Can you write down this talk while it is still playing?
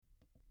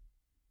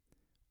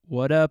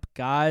What up,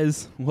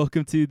 guys?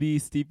 Welcome to the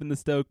Steep in the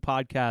Stoke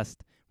podcast,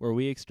 where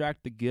we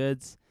extract the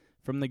goods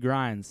from the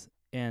grinds.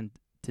 And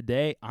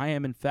today, I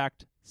am, in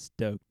fact,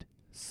 stoked.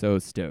 So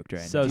stoked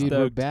right So now. Dude,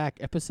 stoked. we're back.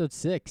 Episode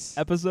 6.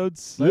 Episode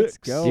 6. Let's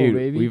go, Dude,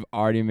 baby. we've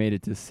already made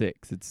it to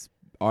 6. It's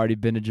already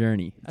been a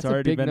journey. It's That's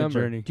already a big been number.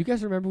 a journey. Do you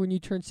guys remember when you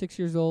turned 6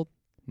 years old?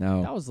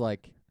 No. That was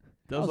like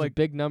That was a like,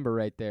 big number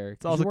right there.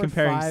 it's also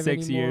comparing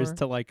 6 years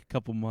to like a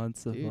couple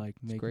months of Dude, like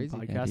it's making crazy.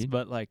 Yeah, podcasts. dude.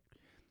 But like,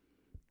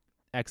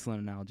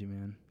 excellent analogy,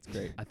 man. It's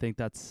great. I think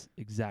that's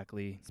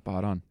exactly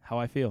Spot on. how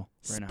I feel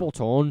right now. Spot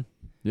on.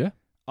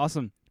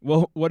 Awesome.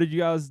 Well, what did you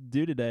guys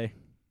do today?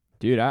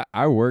 Dude,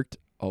 I worked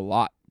a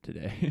lot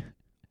today.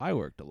 I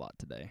worked a lot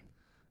today.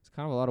 It's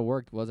kind of a lot of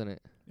work, wasn't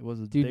it? It was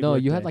a Dude, big no,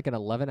 work you day. had like an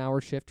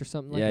 11-hour shift or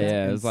something like Yeah, that?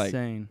 yeah. It was like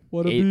insane.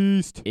 What a Eight-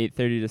 beast. 8:30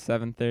 to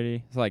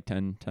 7:30. It's like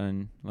 10,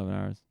 11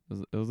 hours.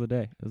 It was a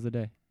day. It was a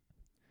day.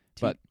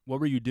 But what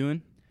were you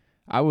doing?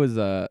 I was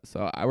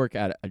so I work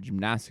at a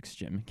gymnastics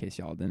gym, in case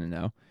y'all didn't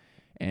know.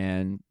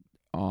 And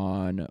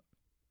on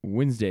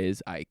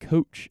Wednesdays I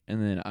coach,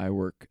 and then I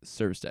work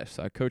service desk.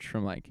 So I coach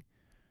from like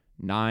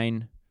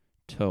 9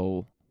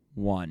 till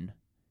 1,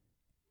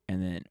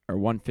 and then or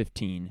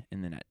 1:15,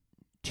 and then at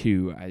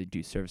 2 I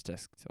do service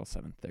desk till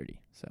 7:30.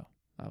 So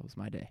that was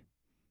my day.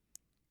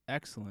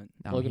 Excellent.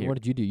 Now I'm Logan, here. what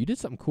did you do? You did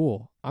something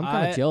cool. I'm kind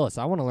I- of jealous.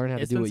 I want to learn how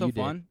to It's do been what so you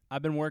fun.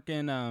 I've been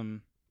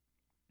working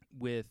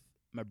with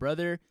my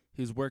brother,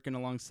 who's working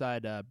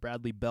alongside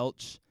Bradley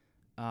Belch.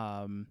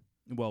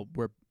 Well,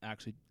 we're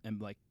actually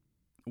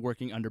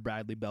working under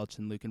Bradley Belch,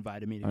 and Luke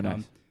invited me to Oh,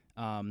 come.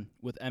 nice.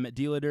 With Emmett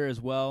Dealater as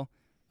well.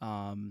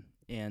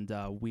 And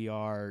we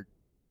are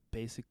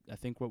I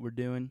think what we're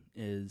doing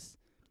is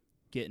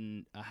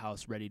getting a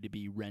house ready to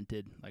be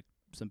rented. Like,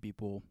 some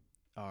people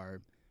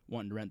are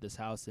wanting to rent this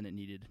house, and it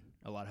needed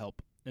a lot of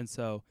help. And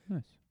so,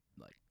 Nice.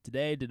 like,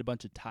 today I did a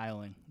bunch of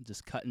tiling,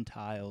 just cutting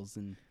tiles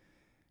and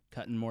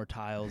cutting more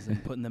tiles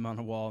and putting them on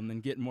a wall, and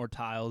then getting more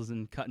tiles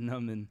and cutting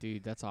them and did.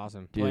 Dude, that's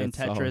awesome. Dude, playing that's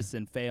Tetris solid.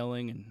 and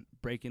failing and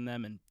breaking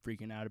them and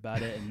freaking out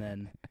about it. And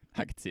then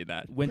I could see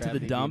that. went to Bradley the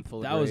being dump. full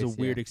of That was a grace,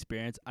 weird yeah.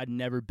 experience. I'd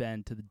never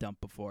been to the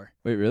dump before.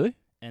 Wait, really?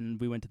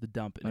 And we went to the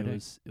dump, and Okay.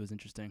 it was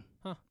interesting.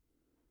 Was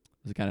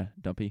it kind of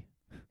dumpy?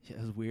 Yeah,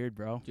 it was weird,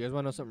 bro. Do you guys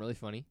want to know something really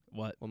funny?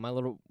 What?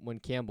 When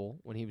Campbell,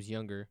 when he was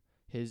younger,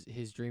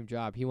 his dream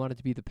job, he wanted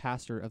to be the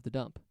pastor of the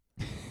dump.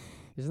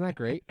 Isn't that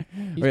great?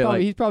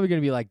 He's probably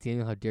going to be like,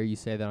 Daniel, how dare you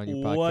say that on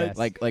your What?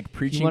 podcast? Like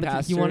preaching he wanted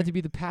pastor? he wanted to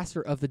be the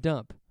pastor of the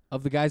dump,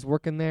 of the guys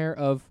working there,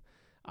 of,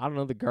 I don't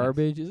know, the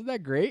garbage. Isn't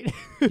that great?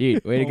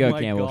 Dude, way to Oh go,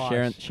 my Campbell.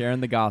 gosh. Sharing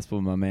the gospel,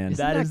 my man.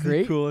 Isn't That that is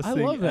great? the coolest I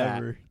thing love that.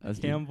 ever. That's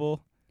deep.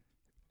 Campbell.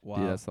 Wow,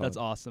 that's that's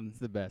solid. awesome. It's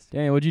the best.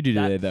 Daniel, what'd you do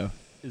That- today, though?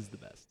 Is the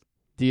best.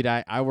 Dude,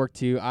 I worked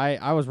too.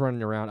 I was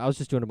running around. I was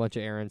just doing a bunch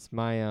of errands.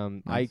 My I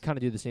Nice. kind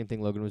of do the same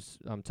thing Logan was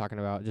talking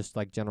about, just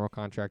like general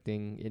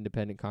contracting,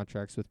 independent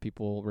contracts with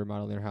people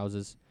remodeling their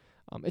houses.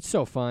 It's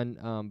so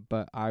fun.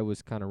 But I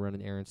was kind of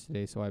running errands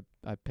today, so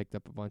I picked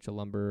up a bunch of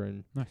lumber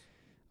and Nice.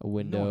 a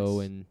window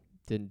Nice. and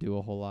didn't do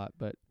a whole lot.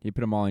 But You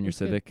put them all in your It's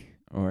good. Civic,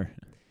 or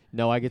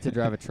no, I get to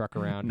drive a truck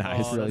around.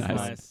 Nice, It's really that's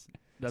fun. nice.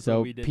 That's so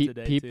what we did peep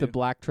today peep too. the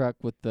black truck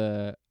with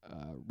the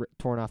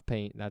torn off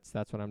paint. That's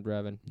what I'm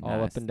driving. All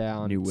Nice. up and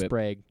down, New whip.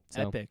 sprayed.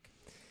 So Epic.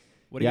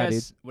 What Yeah, are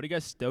you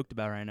guys stoked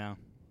about right now?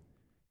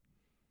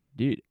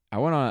 dude, I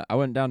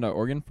went down to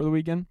Oregon for the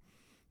weekend.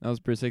 That was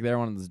pretty sick. There, I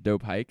went on this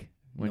dope hike.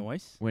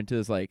 Noise. Went to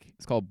this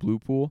it's called Blue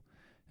Pool.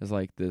 It's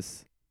like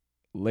this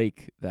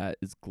lake that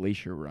is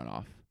glacier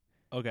runoff,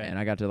 Okay. and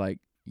I got to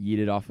yeet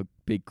it off a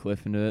big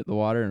cliff into the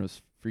water, and it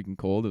was freaking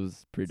cold. It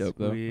was pretty dope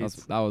though.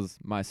 Sweet. That was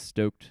my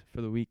stoked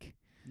for the week.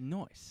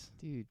 Nice.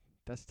 dude,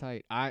 that's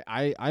tight.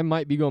 I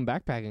might be going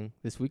backpacking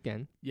this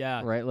weekend.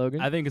 Yeah. Right, Logan?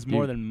 I think it's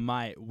more Dude. than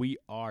might. We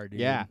are, dude.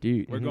 Yeah.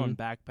 Dude, We're going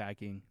Mhm.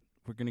 backpacking.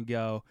 We're going to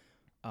go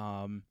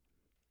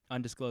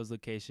undisclosed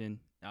location.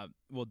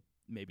 We'll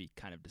maybe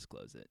kind of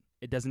disclose it.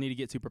 It doesn't need to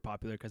get super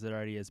popular because it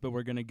already is, but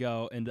we're going to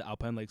go into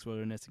Alpine Lakes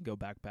Wilderness and go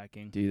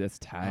backpacking. dude, that's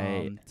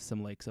tight. To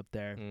some lakes up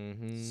there.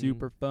 Mm-hmm.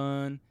 Super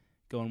fun.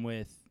 Going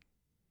with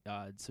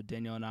so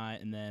Daniel and I,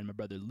 and then my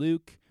brother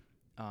Luke,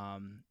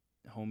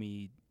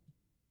 homie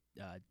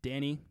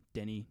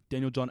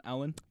Daniel John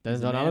Allen. That's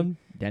is the not man, on?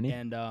 Denny,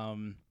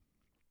 and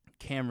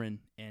Cameron,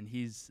 and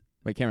he's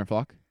wait, Cameron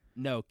Flock.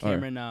 no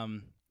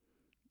Cameron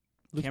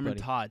Luke's Cameron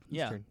buddy. Todd. Luke's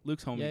Yeah, turn.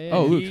 Luke's homie. Yeah, yeah,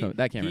 Oh, yeah. Luke,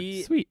 that Cameron,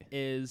 he sweet.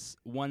 is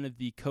one of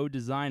the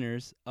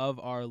co-designers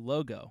of our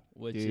logo,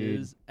 which Dude.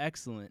 is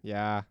excellent.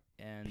 Yeah.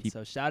 And Peep.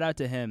 so shout out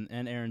to him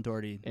and Erin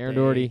Dougherty. Aaron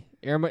Dougherty.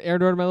 Aaron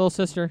Dougherty, my little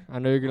sister. I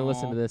know you're going to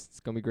listen Aw. to this. It's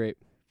going to be great.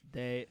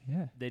 They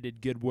Yeah,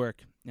 did good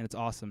work, and it's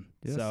awesome.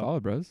 dude, so that's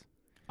solid, bros.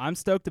 I'm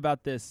stoked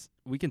about this.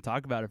 We can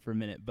talk about it for a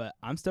minute, but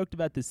I'm stoked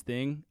about this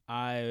thing.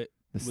 I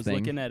This was thing.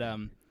 looking at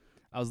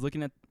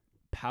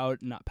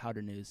not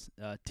Powder News,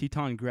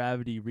 Teton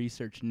Gravity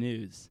Research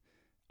News.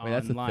 Wait,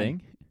 that's a online.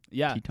 thing.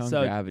 Yeah, Teton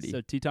so, Gravity.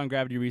 So Teton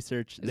Gravity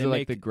Research. Is they it make,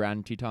 like the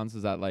Grand Tetons?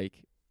 Is that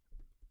like?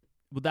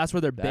 well, that's where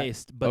they're that-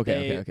 based, but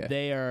okay.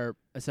 they are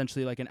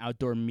essentially like an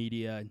outdoor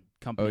media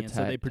company, and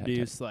so they tight.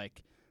 produce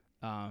like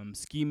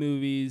ski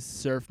movies,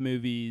 surf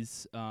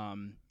movies,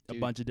 a a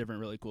Dude. bunch of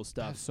different really cool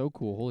stuff. That's so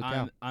cool. Holy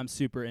cow. I'm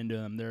super into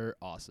them. They're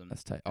awesome.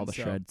 That's tight. All And the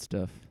so- shred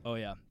stuff. Oh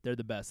yeah, they're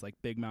the best. Like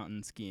big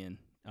mountain skiing.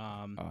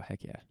 Oh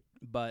heck yeah.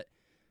 But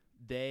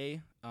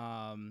they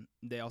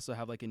also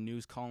have like a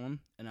news column,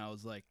 and I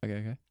was like,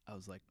 Okay.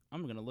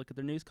 I'm gonna look at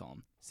their news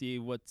column, see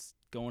what's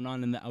going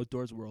on in the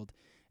outdoors world,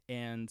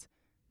 and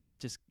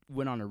just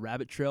went on a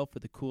rabbit trail for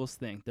the coolest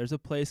thing. There's a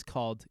place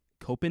called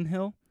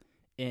Copenhagen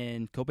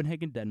in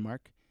Copenhagen,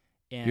 Denmark.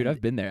 And Dude,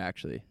 I've been there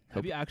actually.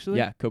 have you actually?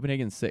 Yeah,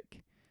 Copenhagen's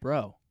sick.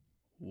 Bro,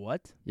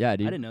 what? Yeah,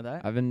 dude. I didn't know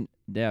that. I've been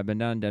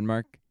down in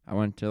Denmark. I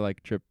went to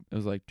like trip. It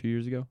was like 2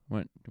 years ago.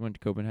 Went to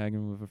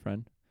Copenhagen with a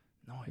friend.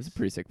 Nice. It's a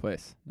pretty sick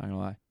place. Not gonna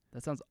lie.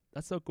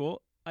 That's so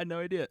cool. I had no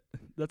idea.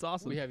 That's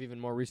awesome. We have even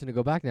more reason to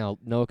go back now.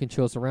 Noah can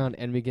show us around,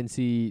 and we can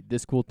see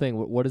this cool thing.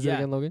 What is it Yeah.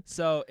 again, Logan?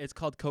 So it's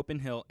called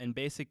Copenhagen, and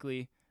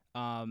basically,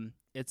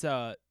 it's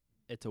a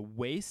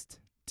waste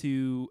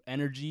to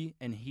energy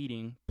and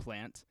heating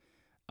plant.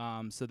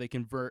 So they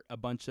convert a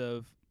bunch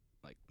of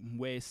like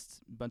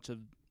waste,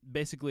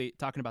 basically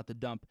talking about the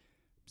dump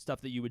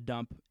stuff that you would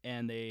dump,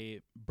 and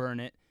they burn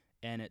it,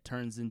 and it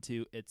turns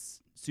into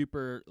it's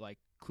super like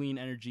clean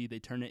energy. They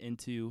turn it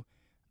into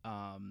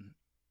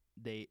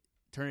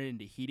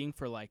heating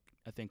for like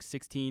I think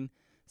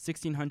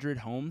 1,600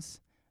 homes.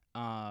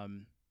 No,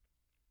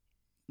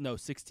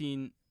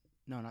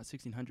 not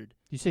 1,600.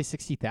 You say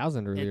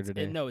 60,000 earlier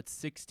today. No, it's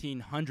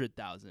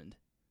 1,600,000.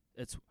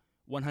 It's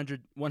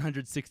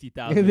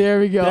 160,000. There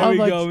we go. There I'm we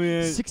like, go,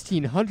 man.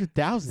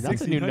 1,600,000.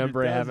 That's a new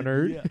number I haven't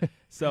heard. Yeah.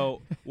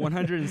 So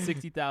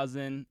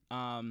 160,000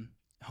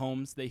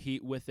 homes they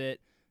heat with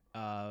it,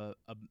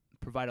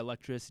 provide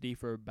electricity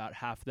for about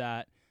half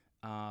that.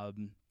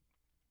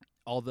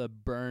 All the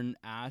burn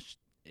ash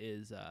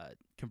is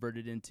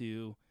converted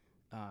into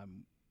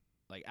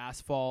like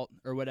asphalt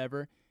or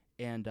whatever,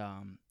 and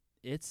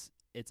it's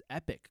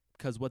epic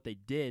because what they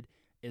did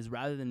is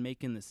rather than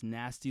making this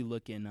nasty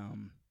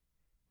looking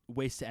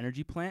waste to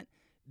energy plant,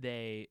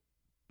 they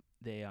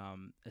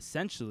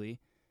essentially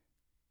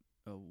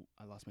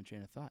I lost my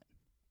train of thought.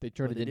 They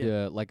turned What'd it they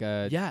into like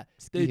a Yeah,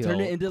 ski they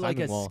turned hill, it into like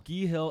a climbing wall.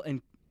 ski hill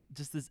and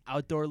just this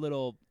outdoor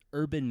little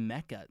urban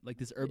mecca, like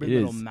this urban It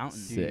little is mountain.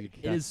 sick.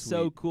 It is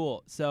so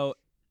cool. So,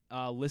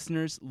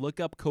 listeners, look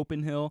up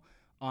Copenhagen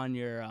on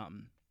your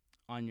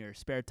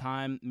spare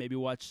time. Maybe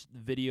watch the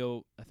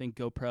video. I think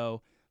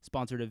GoPro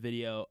sponsored a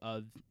video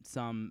of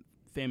some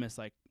famous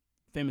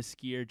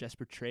skier,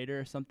 Jesper Trader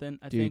or something.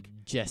 I Dude, think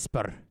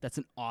Jesper. that's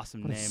an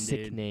awesome What name, a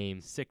sick dude.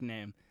 name. Sick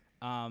name.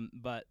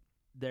 But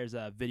there's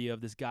a video of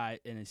this guy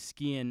and he's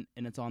skiing,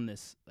 and it's on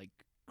this like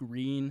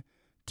green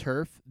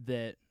turf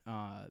that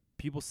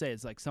people say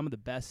is like some of the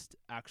best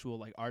actual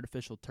like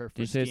artificial turf.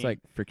 Did you for say it's skiing. like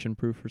friction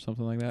proof or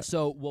something like that?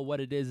 So, well,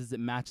 what it is it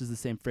matches the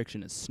same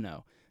friction as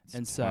snow. It's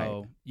And tight.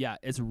 so, yeah,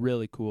 it's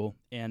really cool.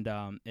 And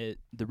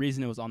the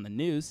reason it was on the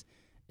news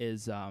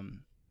is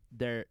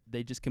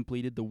they just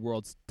completed the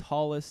world's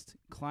tallest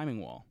climbing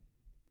wall.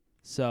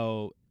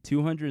 So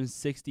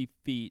 260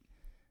 feet,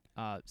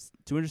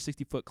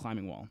 260-foot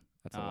climbing wall.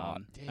 That's a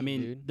lot. Dang, I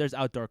mean, dude. there's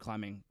outdoor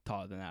climbing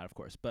taller than that, of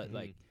course, but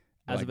like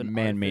as Like of an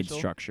man-made artificial-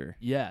 structure.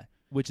 yeah,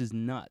 which is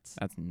nuts.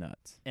 That's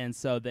nuts. And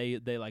so they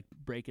like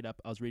break it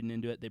up. I was reading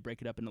into it. They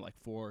break it up into like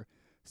 4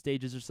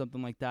 stages or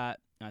something like that.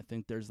 And I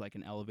think there's like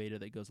an elevator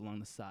that goes along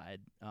the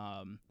side,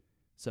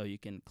 so you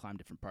can climb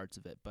different parts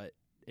of it. But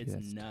it's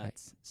that's tight.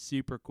 nuts,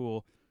 super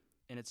cool,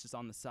 and it's just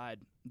on the side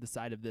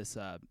of this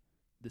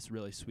this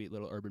really sweet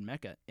little urban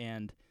mecca.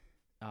 And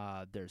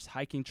there's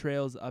hiking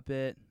trails up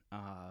it,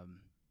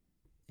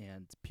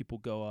 and people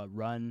go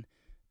run.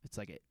 It's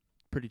like a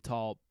pretty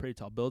tall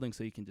building,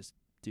 so you can just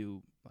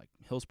do like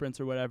hill sprints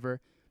or whatever.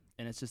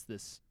 And it's just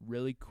this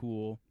really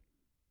cool,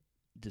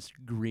 just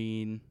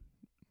green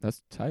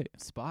That's tight.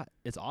 spot.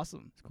 It's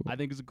awesome. It's cool. I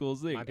think it's the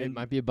coolest thing.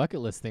 Might be a bucket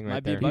list thing right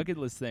might be there. a bucket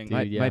list thing.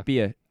 Dude, yeah. Might be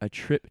a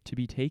trip to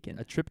be taken.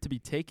 A trip to be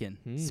taken.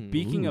 Hmm.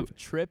 Speaking Ooh. of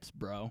trips,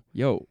 bro,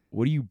 Yo,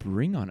 what do you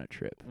bring on a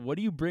trip? what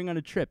do you bring on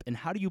a trip, and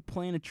how do you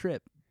plan a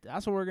trip?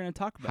 That's what we're gonna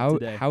talk about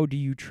today. How do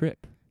you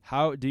trip?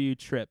 How do you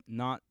trip?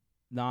 Not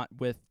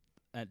with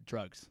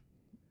drugs.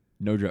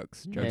 No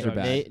drugs. Drugs are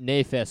bad.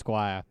 Nay,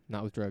 Esquire.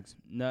 Not with drugs.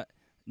 No.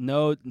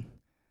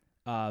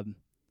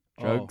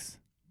 Drugs.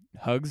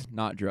 Hugs,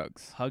 not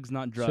drugs. Hugs,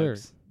 not Sure.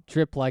 drugs.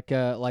 Trip like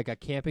a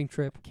camping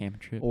trip Camp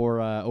trip.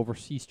 or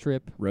overseas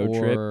trip. Road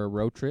trip. or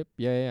road trip.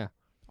 Yeah.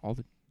 All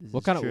the This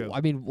What is kind true. of?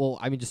 I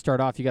mean, to start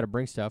off, you got to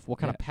bring stuff. What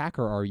kind of Yeah.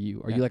 packer are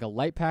you? Are Yeah. you like a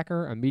light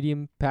packer, a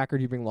medium packer?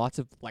 Do you bring lots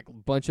of like a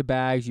bunch of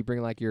bags? You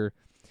bring like your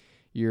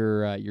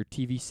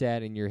TV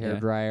set and your hair Yeah.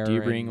 dryer. Do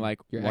you bring and like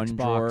your one Xbox?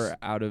 drawer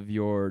out of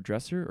your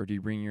dresser, or do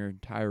you bring your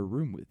entire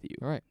room with you?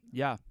 All right.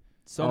 Yeah.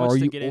 So Or much are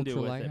to you get into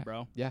with ultralight? it,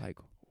 bro. Yeah. Like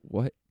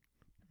what?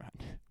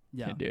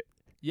 Yeah. Can't do it.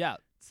 Yeah.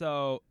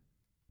 So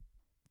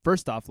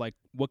first off, like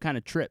what kind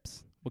of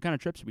trips? What kind of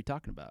trips are we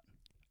talking about?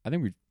 I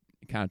think we're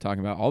kind of talking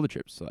about all the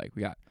trips. So like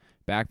we got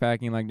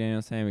backpacking, like Daniel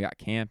was saying. We got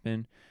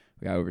camping.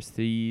 We got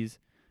overseas.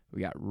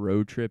 We got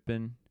road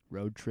tripping.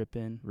 Road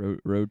tripping.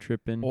 Road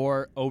tripping.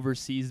 Or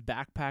overseas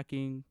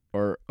backpacking.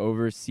 Or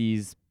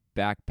overseas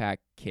backpack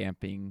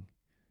camping.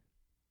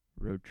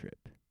 road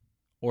trip.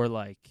 Or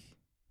like,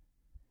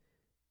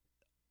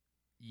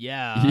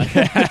 yeah.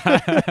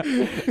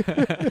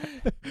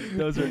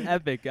 Those are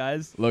epic,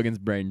 guys. Logan's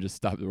brain just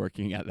stopped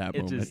working at that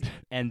It moment. just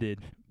ended.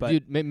 But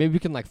Dude, maybe we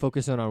can like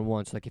focus in on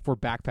one. So like if we're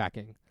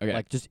backpacking, Okay.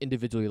 like just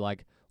individually,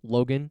 like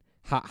Logan,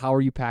 how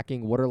are you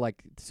packing? What are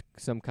like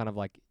some kind of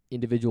like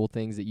individual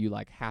things that you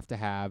like have to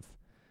have?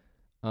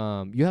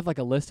 You have like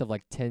a list of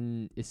like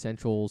 10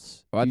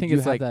 essentials. Well, I think do you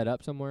it's have like that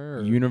up somewhere?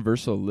 Or?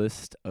 universal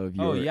list of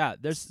your oh yeah,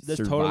 there's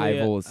totally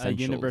survival a essentials.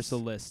 universal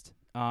list.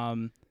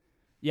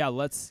 Yeah,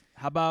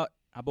 how about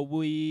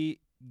we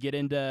get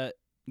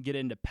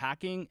into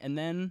packing and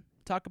then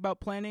talk about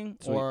planning,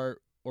 Sweet. or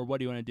what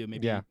do you want to do?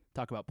 Maybe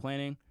talk about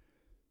planning.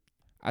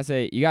 I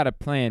say you got to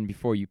plan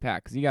before you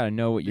pack, 'cause you got to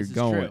know what This you're is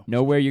going, true.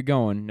 know where you're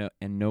going,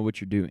 and know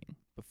what you're doing.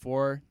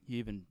 Before you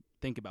even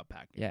think about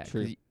packing. Yeah,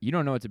 True. 'cause you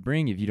don't know what to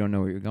bring if you don't know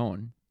where you're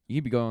going. You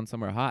could be going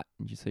somewhere hot,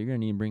 and so you're gonna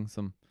need to bring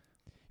some.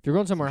 If you're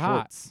going somewhere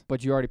hot, shorts.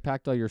 but you already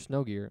packed all your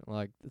snow gear,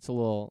 like it's a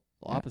little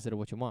opposite of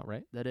what you want,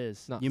 right? That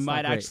is. No, You it's not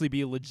might great. actually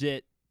be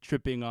legit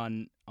tripping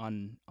on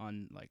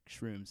like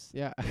shrooms.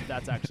 Yeah. If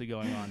that's actually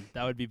going on.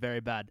 That would be very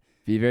bad.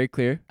 Be very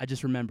clear. I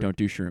just remembered. Don't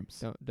do shrooms.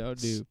 don't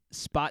do.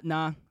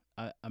 Spotna.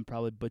 I'm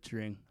probably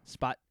butchering.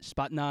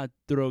 Spotna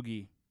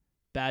drogi.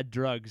 Bad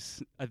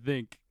drugs, I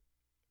think.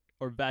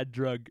 Or bad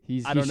drug.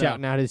 He's I don't know.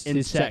 shouting out his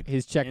In check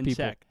In people.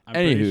 check. I'm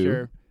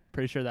Anywho.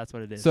 pretty sure that's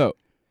what it is. So,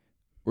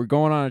 we're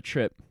going on a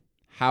trip.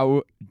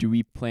 How do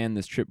we plan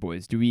this trip,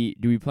 boys? Do we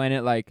plan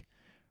it like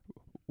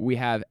we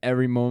have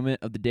every moment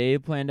of the day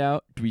planned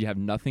out? Do we have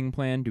nothing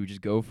planned? Do we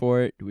just go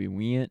for it? Do we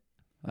wing it?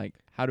 Like,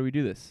 how do we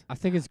do this? I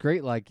think it's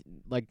great. Like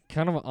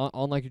kind of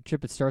on like your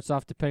trip, it starts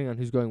off depending on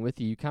who's going with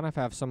you. You kind of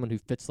have someone who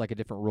fits like a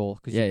different role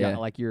because Yeah, you got yeah.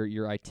 like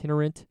your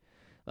itinerant.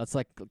 That's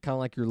like kind of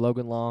like your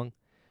Logan Long,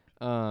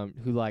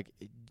 who like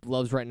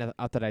loves writing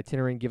out that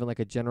itinerary, giving like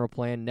a general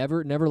plan.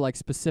 Never like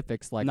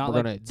specifics. Like Not we're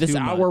like gonna this too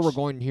hour we're much.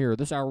 going here,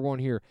 this hour we're going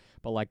here.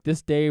 But like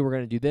this day we're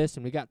gonna do this,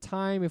 and we got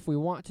time if we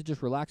want to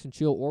just relax and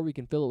chill, or we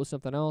can fill it with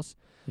something else.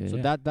 Yeah, So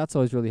yeah. that's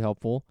always really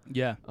helpful.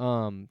 yeah.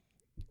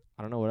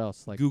 I don't know what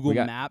else. Like Google we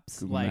got Maps,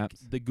 Google like Maps.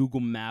 the Google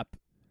Map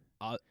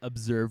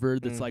observer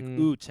that's like, Mhm.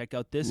 ooh, check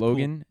out this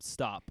Logan cool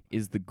stop.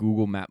 is the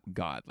Google Map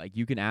god. Like,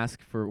 you can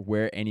ask for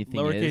where anything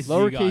Lowercase is. g,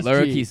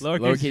 Lowercase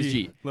God. Lowercase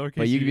g. Lowercase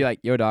But you g. can be like,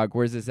 yo, dog,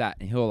 where's this at?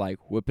 And he'll,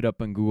 like, whip it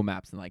up on Google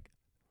Maps in, like,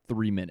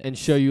 3 minutes. and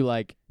show you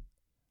like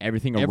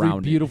everything every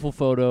around beautiful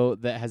photo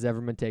that has ever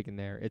been taken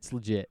there. It's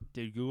legit.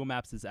 Dude, Google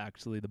Maps is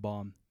actually the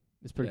bomb.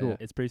 It's pretty Yeah. cool.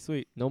 It's pretty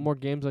sweet. No more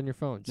games on your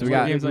phone. So No we more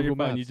got- games on your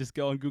Google phone. Maps. You just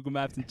go on Google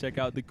Maps and check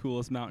out the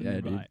coolest mountain Yeah,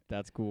 nearby. dude.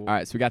 That's cool. All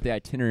right, so we got the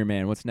itinerary,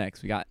 man. What's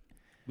next? We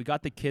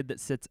got the kid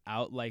that sits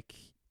out like.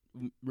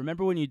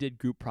 Remember when you did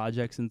group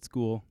projects in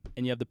school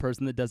and you have the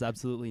person that does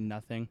absolutely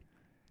nothing?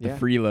 the Yeah.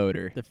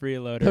 freeloader. The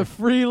freeloader. The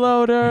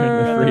freeloader.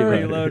 The The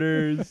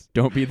freeloader. freeloaders.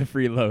 Don't be the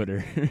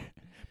freeloader.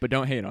 But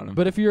don't hate on him.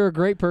 But if you're a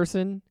great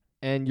person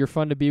and you're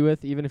fun to be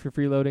with, even if you're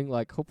freeloading,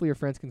 like hopefully your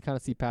friends can kind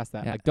of see past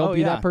that. Yeah. Like don't Oh,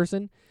 be yeah. that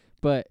person.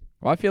 But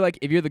Well, I feel like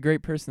if you're the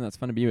great person that's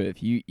fun to be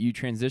with, you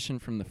transition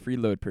from the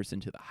freeload person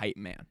to the hype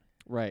man.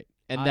 right.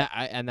 And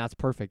I- that's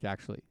perfect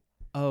actually.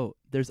 Oh,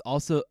 there's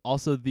also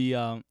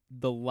the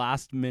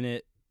last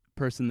minute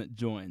person that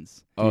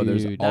joins. Oh,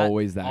 there's Dude.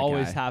 always that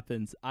always guy.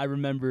 happens. I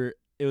remember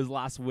it was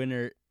last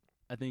winter.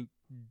 I think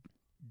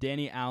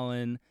Danny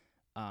Allen,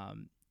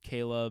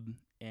 Caleb,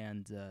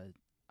 and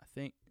I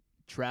think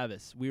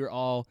Travis. We were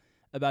all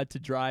about to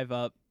drive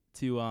up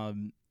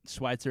to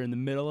Schweitzer in the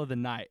middle of the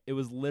night. It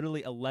was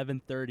literally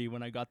 11:30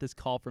 when I got this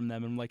call from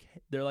them. And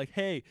they're like,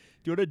 "Hey,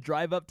 do you want to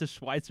drive up to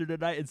Schweitzer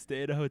tonight and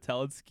stay at a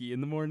hotel and ski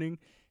in the morning?"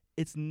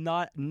 It's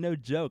no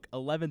joke.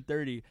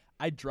 11:30.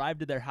 I drive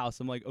to their house.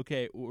 I'm like,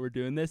 okay, we're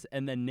doing this.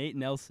 And then Nate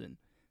Nelson,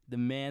 the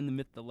man, the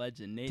myth, the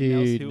legend. Nate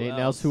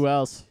Nelson, Who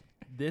else?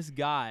 This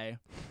guy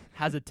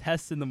has a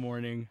test in the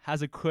morning,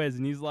 has a quiz,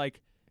 and he's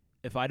like,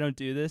 if I don't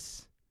do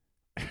this,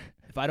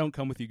 if I don't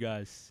come with you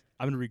guys,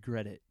 I'm going to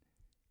regret it.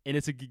 And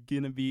it's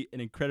going to be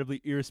an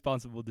incredibly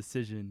irresponsible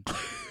decision.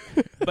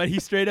 But he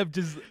straight up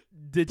just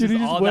ditches Did he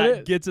just all win that,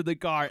 it? gets in the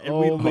car, and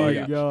Oh we my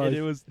leave. gosh. And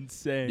it was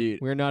insane.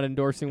 Dude, We're not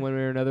endorsing one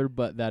way or another,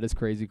 but that is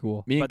crazy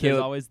cool. me and But there's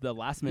Caleb, always the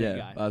last minute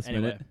guy. last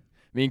Anyway. minute.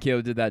 Me and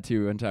Caleb did that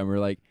too one time. We were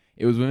like,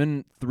 it was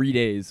within 3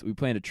 days. We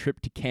planned a trip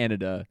to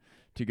Canada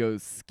to go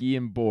ski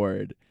and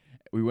board.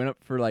 We went up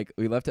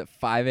we left at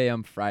 5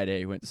 a.m.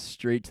 Friday, went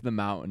straight to the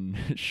mountain,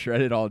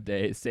 shredded all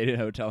day, stayed in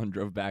a hotel, and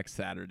drove back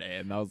Saturday.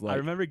 And that was like, I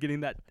remember getting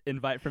that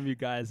invite from you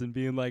guys and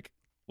being like,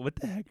 what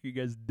the heck are you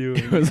guys doing?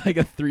 it was like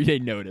a 3-day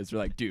notice. We're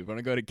like, dude, want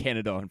to go to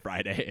Canada on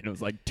Friday? And it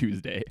was like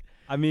Tuesday.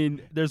 I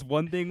mean, there's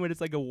one thing when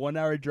it's like a 1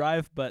 hour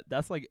drive, but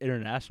that's like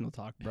international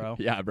talk, bro.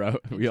 Yeah, bro.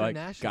 We like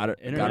International. got our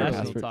International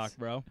passports. talk,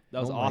 bro. That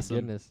was oh awesome.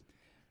 My goodness.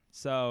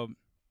 So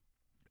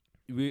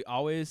we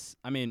always,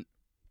 I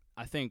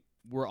think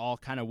we're all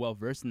kind of well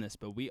versed in this,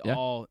 but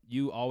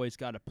you always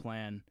got a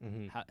plan,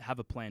 Mm-hmm. have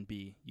a plan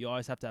B. You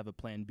always have to have a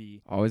plan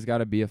B. Always got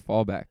to be a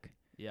fallback.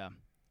 Yeah.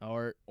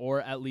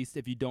 Or at least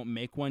if you don't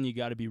make one, you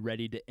got to be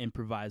ready to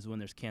improvise when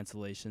there's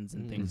cancellations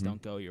and things Mhm.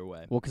 don't go your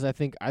way. Well, because I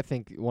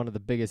think one of the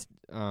biggest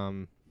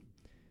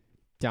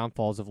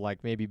downfalls of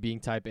like maybe being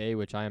type A,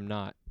 which I am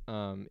not,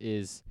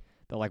 is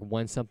that like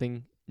when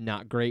something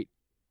not great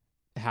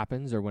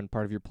happens or when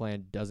part of your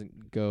plan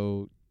doesn't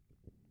go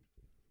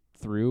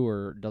through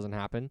or doesn't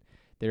happen,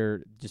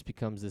 there just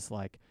becomes this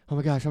like, oh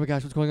my gosh,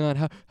 what's going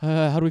on?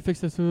 How do we fix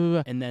this?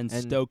 And then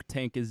stoke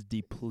tank is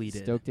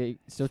depleted. Stoke tank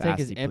is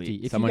Fast empty.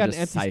 deplete. If Someone you got an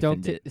just empty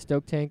siphoned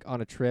stoke tank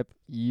on a trip,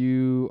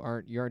 you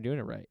aren't doing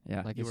it right.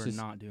 Yeah. Like You it's are just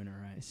not doing it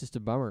right. it's just a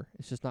bummer.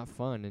 It's just not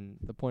fun. And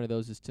the point of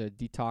those is to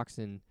detox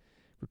and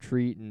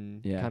retreat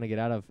and Yeah. kind of get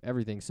out of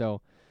everything.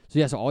 So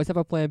always have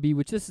a plan B,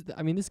 which this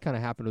kind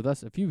of happened with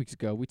us a few weeks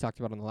ago. We talked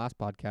about it on the last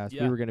podcast.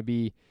 Yeah. We were going to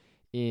be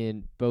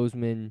in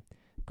Bozeman,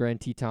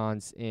 Grand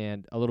Tetons,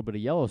 and a little bit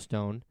of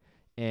Yellowstone.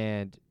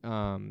 And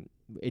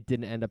it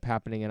didn't end up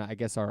happening. And I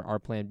guess our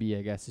plan B,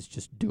 is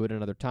just do it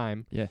another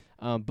time. Yeah.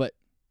 But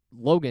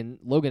Logan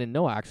and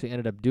Noah actually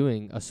ended up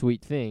doing a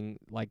sweet thing.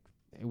 Like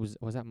was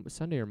that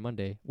Sunday or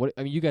Monday?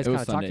 You guys It kind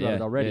was of talked Sunday, about it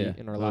yeah. already Yeah,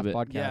 in our a last little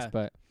podcast. Yeah.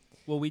 But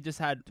Well, we just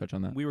had Touch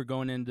on that. we were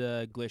going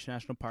into Glacier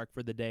National Park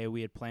for the day.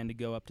 We had planned to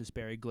go up to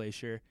Sperry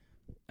Glacier,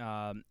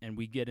 and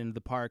we get into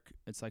the park.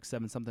 It's like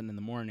 7-something in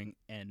the morning,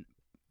 and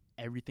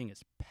everything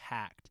is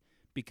packed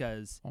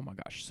because Oh my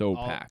gosh, so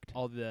packed.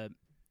 all the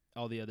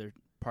other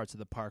parts of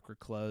the park were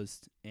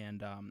closed,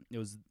 and it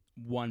was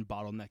one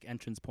bottleneck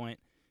entrance point,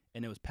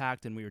 and it was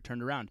packed, and we were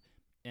turned around,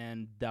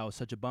 and that was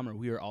such a bummer.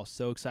 We were all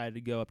so excited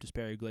to go up to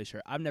Sperry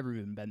Glacier. I've never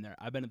even been there.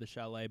 I've been to the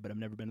chalet, but I've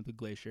never been to the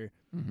glacier,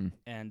 Mm-hmm.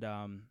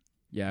 and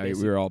Yeah, we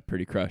were all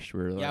pretty crushed.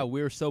 We were like, yeah,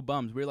 we were so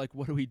bummed. We were like,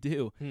 what do we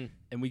do?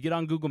 And we get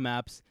on Google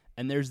Maps,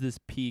 and there's this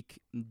peak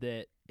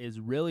that is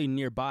really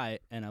nearby,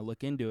 and I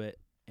look into it,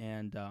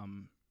 and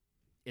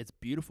it's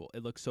beautiful.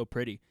 It looks so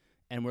pretty.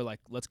 And we're like,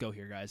 let's go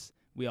here, guys.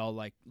 We all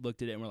like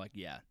looked at it, and we're like,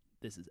 yeah,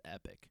 this is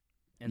epic.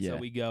 And so Yeah.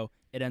 we go.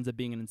 It ends up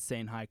being an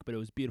insane hike, but it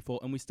was beautiful.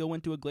 And we still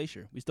went to a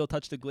glacier. We still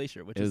touched a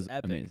glacier, which It is was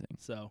epic. amazing.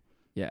 So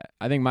yeah,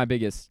 I think my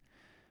biggest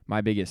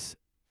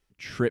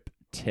trip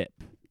tip,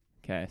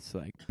 okay, so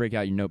like break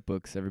out your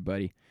notebooks,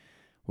 everybody,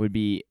 would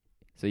be,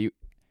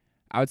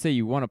 I would say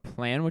you want to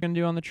plan what you're going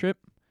to do on the trip,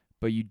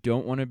 but you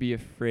don't want to be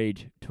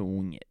afraid to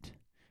wing it.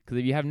 Because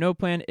if you have no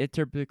plan, it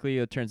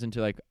typically turns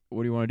into like,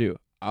 what do you want to do?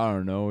 I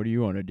don't know. What do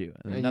you want to do?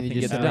 and nothing you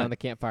just gets sit done. around the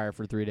campfire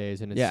for 3 days,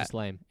 and it's Yeah. just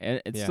lame.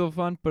 And it's Yeah. still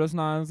fun, but it's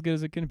not as good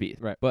as it can be.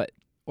 Right. But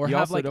or You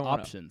have also like don't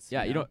wanna- options.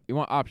 yeah, you know? you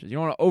want options. You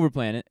don't want to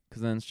overplan it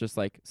because then it's just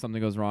like something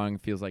goes wrong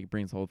and feels like it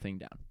brings the whole thing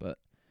down. But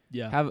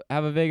Yeah,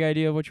 have a vague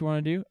idea of what you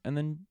want to do, and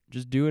then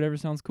just do whatever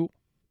sounds cool.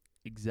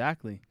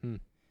 exactly. Hmm.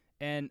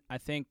 And I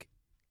think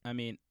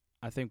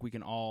we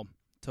can all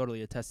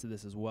totally attest to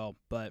this as well.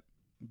 But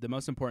the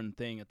most important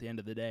thing at the end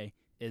of the day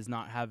is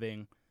not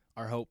having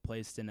our hope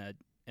placed in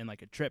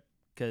like a trip.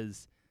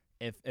 Because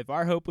if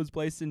our hope was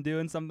placed in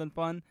doing something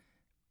fun,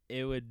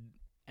 it would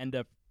end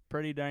up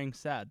pretty dang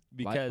sad.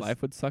 Because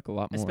Life would suck a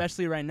lot more.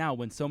 especially right now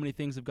when so many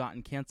things have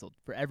gotten canceled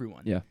for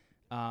everyone. Yeah.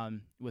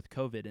 With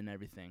COVID and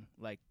everything,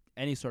 like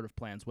any sort of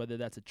plans, whether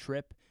that's a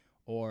trip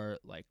or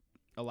like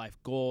a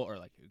life goal or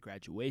like a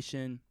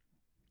graduation,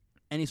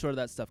 any sort of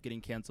that stuff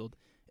getting canceled.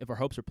 If our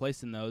hopes are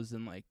placed in those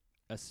and like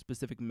a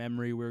specific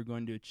memory we were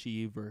going to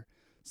achieve or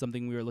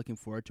something we were looking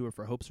forward to, or if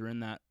our hopes are in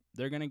that,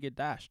 they're going to get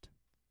dashed.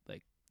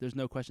 Like there's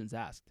no questions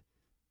asked.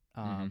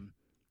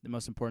 The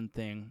most important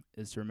thing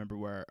is to remember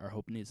where our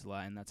hope needs to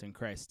lie, and that's in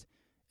Christ.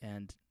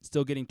 And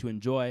still getting to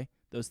enjoy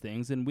those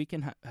things, and we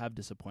can have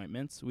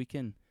disappointments. We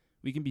can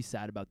be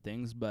sad about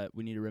things, but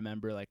we need to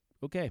remember, like,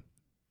 okay,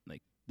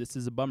 like this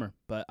is a bummer,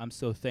 but I'm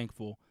so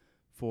thankful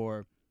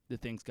for the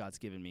things God's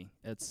given me.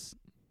 He's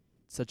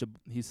such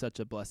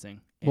a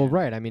blessing. Well, And-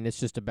 right. I mean,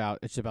 it's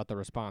about the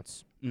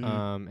response.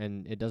 Mhm.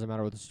 And it doesn't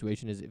matter what the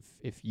situation is.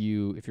 If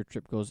your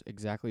trip goes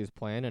exactly as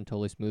planned and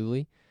totally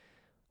smoothly,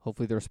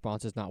 hopefully the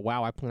response is not,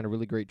 wow, I planned a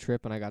really great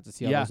trip and I got to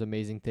see all Yeah. those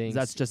amazing things.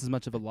 That's just as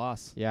much of a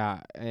loss.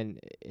 Yeah, and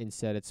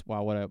instead it's,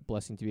 wow, what a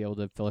blessing to be able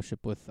to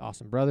fellowship with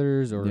awesome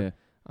brothers or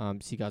Yeah.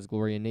 see God's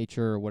glory in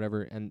nature or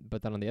whatever.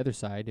 But then on the other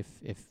side,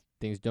 if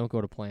things don't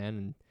go to plan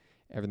and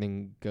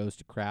everything goes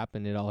to crap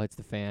and it all hits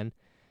the fan,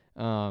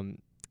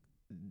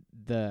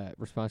 the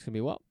response can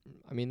be, well,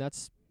 I mean,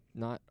 that's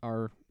not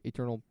our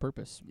eternal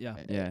purpose. Yeah.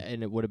 Yeah.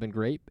 And it would have been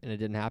great and it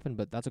didn't happen,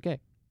 but that's okay.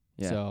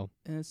 Yeah. So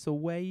And it's the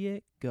way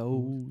it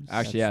goes.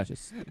 Actually, that's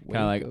just the way Kind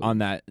of it like goes. on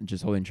that,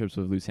 just holding trips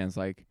with loose hands,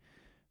 like,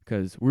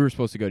 because we were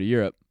supposed to go to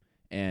Europe,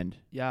 and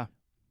Yeah.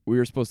 we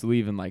were supposed to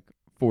leave in like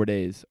 4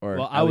 days. Or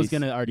Well, at I was least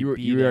going to already you were,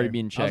 be you were there. already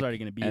being I was checked. already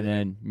going to be And there.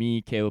 then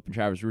me, Caleb, and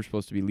Travis, we were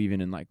supposed to be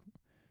leaving in like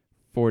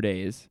 4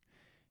 days.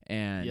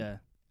 And Yeah.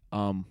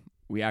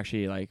 we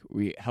actually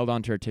we held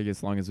on to our tickets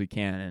as long as we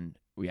can, and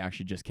we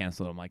actually just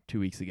canceled them like 2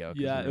 weeks ago.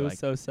 'cause Yeah, we it were was like,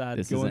 so sad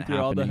this going isn't through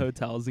all the happening.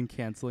 hotels and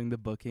canceling the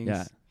bookings.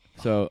 Yeah.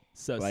 So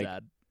So like,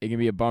 sad. it can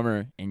be a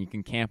bummer, and you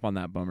can camp on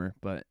that bummer,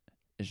 but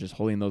it's just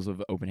holding those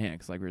with open hand.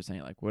 Because like we were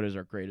saying, like, what is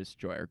our greatest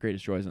joy? Our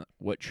greatest joy isn't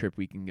what trip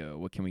we can go.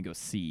 What can we go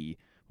see?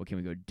 What can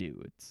we go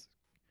do? It's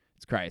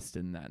Christ,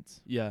 and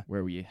that's Yeah.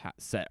 where we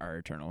set our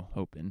eternal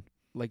hope in.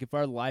 Like if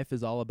our life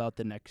is all about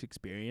the next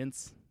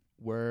experience,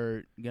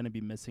 we're going to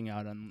be missing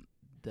out on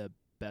the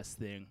best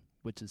thing,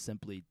 which is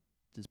simply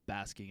just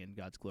basking in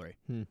God's glory.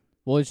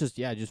 Well, it's just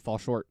just fall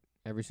short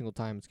every single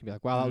time. It's gonna be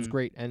like, wow, that was Mhm.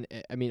 great, and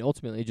I mean,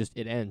 ultimately,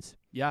 it ends.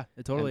 Yeah,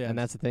 it totally and is.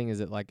 that's the thing, is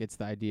that like it's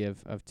the idea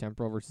of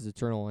temporal versus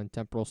eternal, and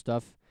temporal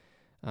stuff,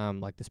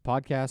 like this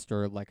podcast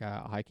or like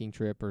a hiking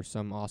trip or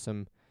some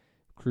awesome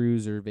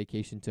cruise or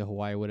vacation to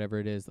Hawaii, whatever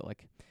it is, that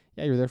like,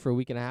 yeah, you're there for a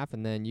week and a half,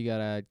 and then you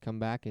gotta come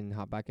back and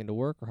hop back into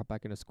work or hop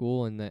back into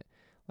school, and that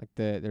like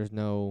there's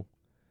no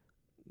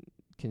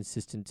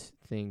consistent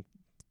thing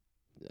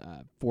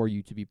for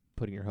you to be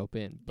putting your hope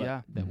in. But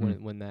Yeah. that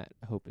Mhm. when that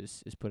hope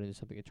is put into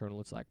something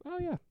eternal, it's like, oh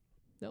yeah,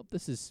 nope,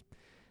 this is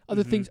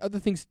other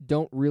things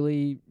don't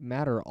really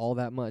matter all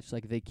that much.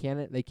 Like they can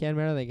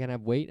matter, they can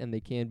have weight, and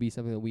they can be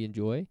something that we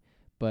enjoy,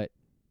 but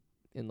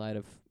in light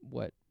of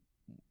what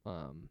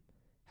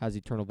has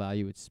eternal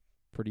value, it's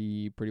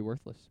pretty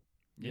worthless.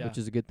 Yeah. Which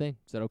is a good thing.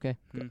 Is that okay?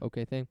 Hmm.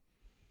 Okay thing.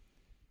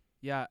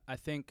 Yeah, I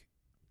think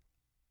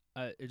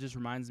it just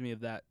reminds me of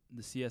the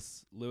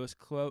C.S. Lewis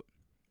quote.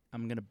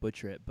 I'm going to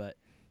butcher it, but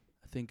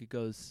I think it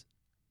goes,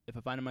 if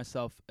I find in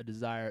myself a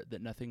desire that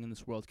nothing in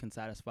this world can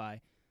satisfy,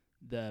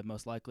 the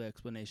most likely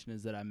explanation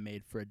is that I'm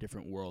made for a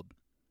different world.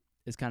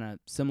 It's kind of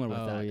similar with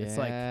that. Yeah, It's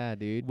like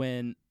dude.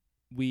 when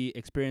we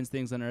experience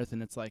things on earth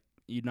and it's like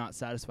you're not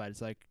satisfied.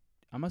 It's like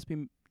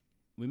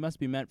we must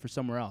be meant for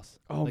somewhere else.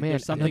 Oh like man,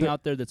 there's something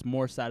out there that's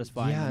more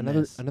satisfying. Yeah, than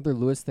this. another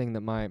Lewis thing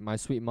that my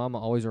sweet mama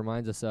always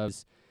reminds us of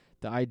is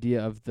the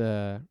idea of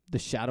the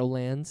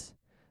Shadowlands.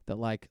 That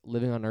like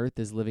living on Earth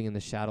is living in the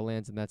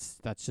Shadowlands, and that's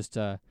just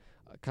a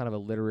kind of a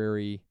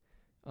literary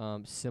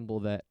symbol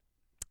that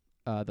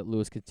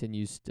Lewis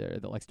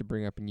that likes to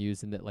bring up and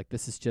use, and that like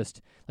this is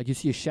just like you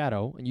see a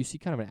shadow and you see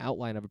kind of an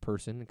outline of a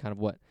person and kind of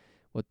what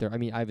they're. I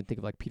mean, I even think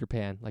of like Peter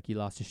Pan, like he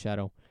lost his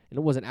shadow, and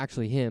it wasn't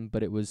actually him,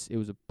 but it was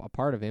a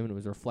part of him, and it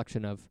was a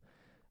reflection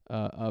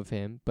of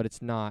him, but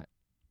it's not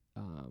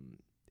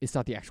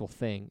the actual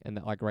thing, and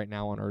that like right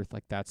now on Earth,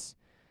 like that's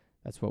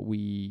what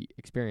we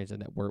experience,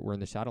 and that we're in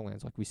the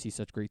Shadowlands. Like we see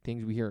such great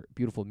things, we hear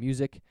beautiful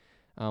music,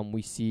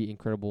 we see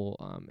incredible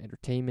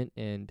entertainment,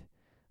 and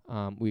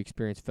we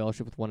experience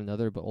fellowship with one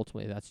another. But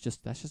ultimately, that's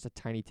just a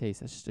tiny taste.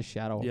 That's just a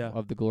shadow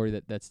of the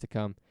glory that's to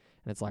come.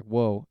 And it's like,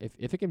 whoa,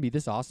 if it can be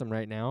this awesome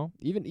right now,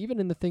 even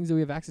in the things that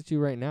we have access to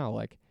right now,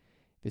 like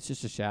if it's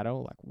just a shadow,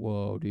 like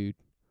whoa, dude,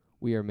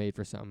 we are made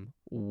for something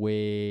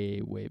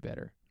way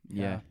better.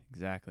 Yeah,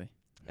 exactly.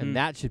 And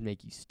that should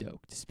make you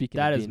stoked. Speaking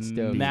that of is being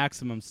stoked,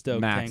 maximum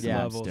stoke tank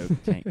levels.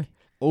 Stoke tank.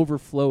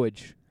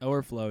 overflowage.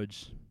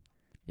 Overflowage.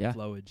 Yeah.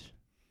 Flowage.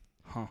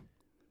 Huh.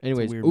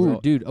 Anyways, weird ooh,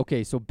 world. dude.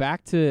 Okay, so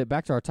back to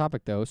our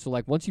topic though. So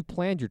like, once you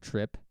planned your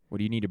trip What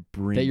do you need to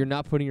bring? that you're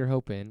not putting your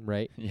hope in,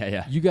 right?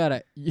 Yeah. You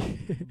gotta,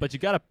 But you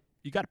gotta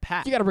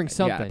pack. you gotta bring You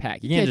something. gotta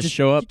pack. You can't just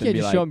show up You can't and be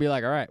just like, show and be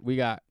like, all right, we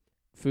got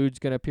food's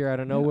gonna appear out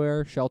of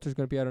nowhere, shelter's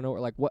gonna appear out of nowhere.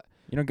 Like what?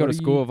 you don't go what to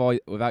do school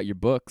without your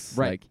books.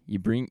 Right. Like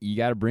you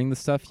gotta bring the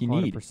stuff you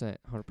need.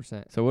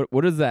 100%. So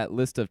what is that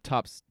list of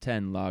top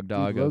 10 log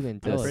dog of Logan,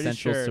 tell us.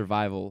 essential Pretty sure.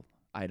 survival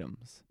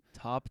items?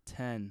 Top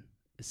 10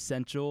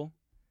 essential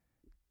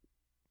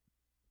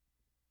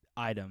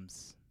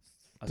items.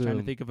 I was trying to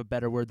Boom. think of a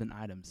better word than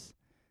items.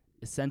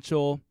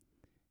 Essential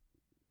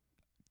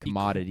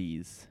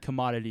Commodities.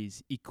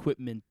 commodities,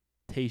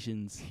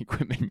 equipmentations.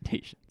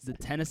 Equipmentations. The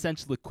 10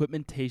 essential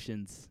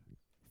equipmentations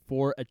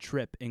for a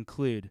trip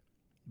include,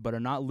 but are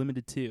not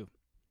limited to,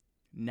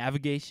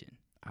 navigation,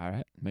 All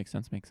right. Makes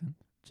sense. which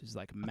is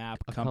like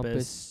map, A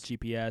compass,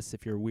 GPS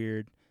if you're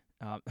weird.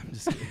 I'm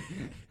just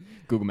kidding.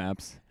 Google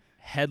Maps.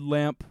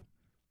 Headlamp,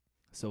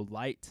 so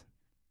light.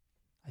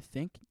 I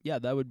think, yeah,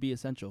 that would be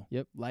essential.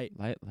 Yep. Light.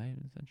 Light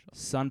essential.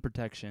 Sun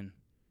protection.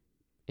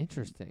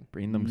 Interesting.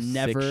 Bring them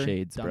Never 6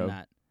 shades, done bro.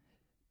 that.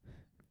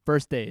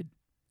 First aid.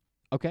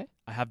 Okay.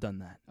 I have done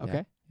that.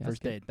 Okay. Yeah,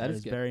 First good. aid. That That is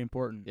is good. very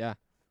important. Yeah.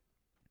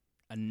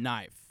 A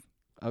knife.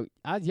 Oh,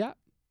 yeah.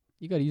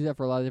 You gotta use that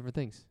for a lot of different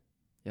things.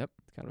 Yep.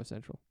 It's kind of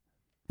essential.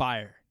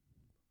 Fire.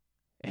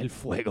 El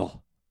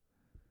fuego.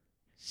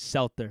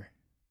 Shelter.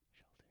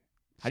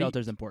 How do you-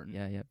 Shelter's important.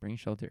 Yeah. Bring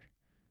shelter.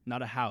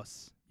 Not a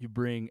house. You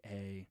bring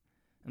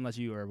unless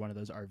you are one of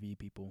those RV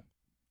people,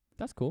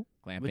 That's cool.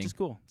 Glamping. which is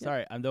cool. Yeah.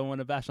 Sorry, I don't want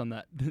to bash on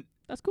that.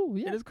 That's cool.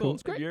 Yeah. It is cool.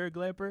 It's great. If you're a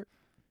glamper,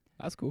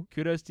 That's cool.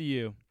 kudos to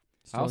you.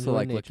 Still I also enjoying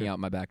like nature. looking out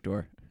my back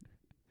door.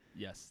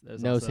 Yes.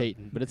 There's Nose also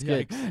hating, but it's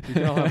good. Yikes. We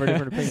can all have our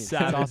different opinions. It's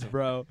Savage, awesome.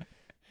 bro.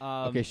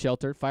 Okay,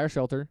 shelter. Fire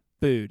shelter.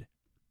 Food,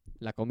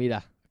 La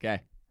comida.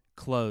 Okay.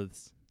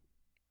 clothes,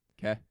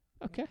 Okay.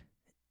 Okay.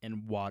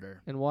 and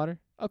water. And water.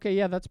 Okay,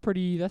 yeah, that's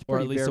pretty Or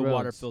at least bare a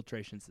water bones.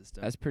 filtration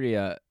system. That's pretty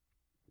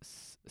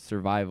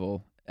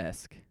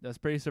survival-esque. That's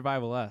pretty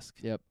survival-esque.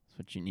 Yep. That's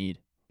what you need.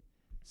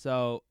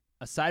 So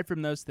aside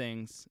from those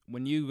things,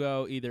 when you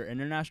go either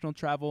international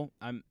travel,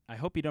 I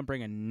hope you don't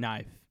bring a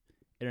knife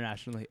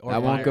internationally. Or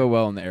That won't fire. go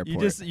well in the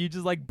airport. You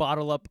just like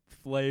bottle up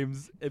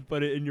flames and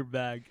put it in your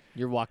bag.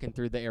 You're walking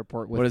through the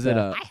airport with What is it?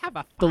 I have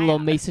the little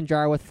mason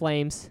jar with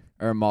flames.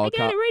 Or a Molotov. I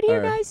got it right here,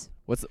 or guys.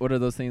 What are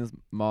those things?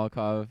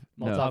 Molotov.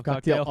 Molotov No.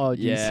 cocktail. Oh,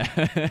 geez. Yeah.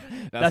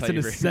 That's how an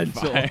you bring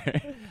essential.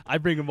 fire. I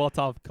bring a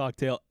Molotov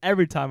cocktail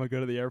every time I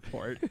go to the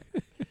airport.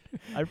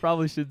 I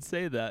probably should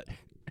say that.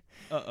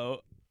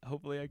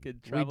 Hopefully I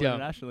could travel don't.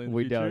 internationally in the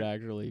We future. don't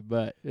actually,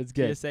 but it's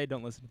good. TSA,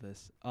 don't listen to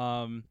this.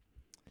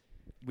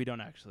 We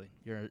don't actually.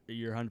 You're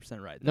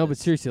 100% right. No, That but is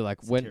seriously,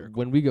 like satirical.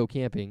 when we go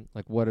camping,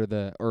 like what are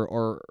the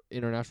or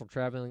international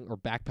traveling or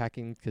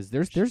backpacking? Because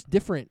there's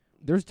different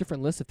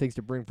lists of things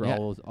to bring for Yeah.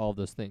 all of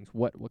those things.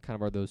 What kind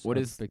of are those? What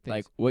are is those big things?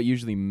 like what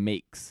usually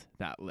makes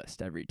that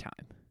list every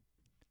time?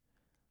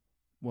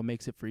 What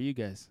makes it for you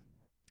guys?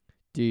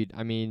 Dude,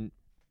 I mean,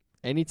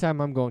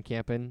 anytime I'm going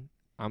camping,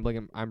 I'm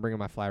bringing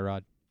my fly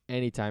rod.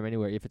 Anytime,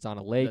 anywhere. If it's on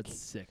a lake, That's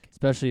sick.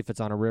 especially if it's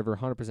on a river,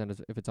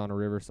 100% if it's on a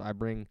river. So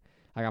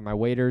I got my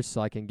waders so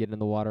I can get in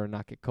the water and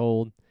not get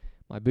cold,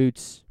 my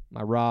boots,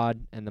 my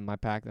rod, and then my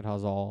pack that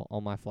has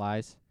all my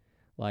flies.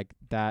 Like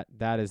that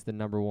is the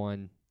number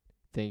one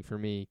thing for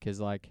me, 'cause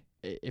like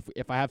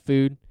if I have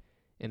food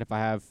and if I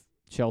have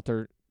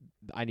shelter,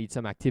 I need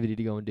some activity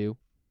to go and do,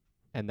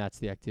 and that's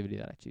the activity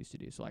that I choose to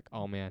do. So like,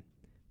 oh man,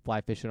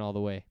 fly fishing all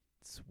the way.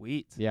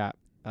 Sweet. Yeah,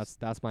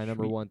 that's my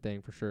number Sweet. one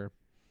thing for sure.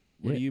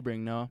 What Yeah. do you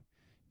bring, Noah?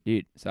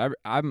 Dude, so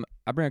I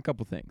bring a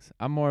couple things.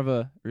 I'm more of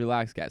a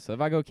relaxed guy. So if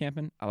I go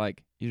camping, I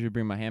usually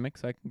bring my hammock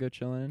so I can go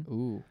chilling in.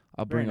 Ooh.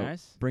 I'll Very bring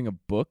nice. bring a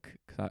book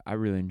 'cause I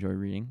really enjoy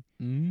reading.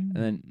 And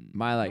And then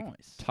my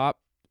Nice. top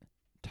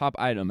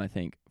item I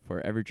think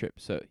for every trip.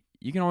 So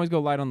you can always go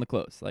light on the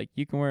clothes. Like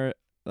you can wear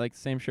like the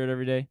same shirt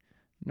every day.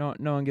 No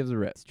one gives a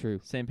rip. it's true.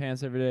 Same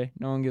pants every day.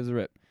 No one gives a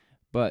rip.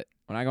 But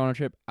when I go on a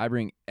trip, I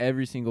bring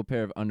every single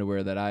pair of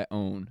underwear that I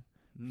own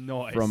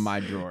Nice. from my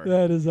drawer.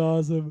 That is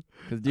awesome.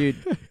 'Cause dude,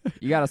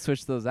 you gotta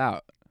switch those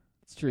out.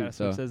 It's true. Gotta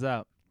switch So- those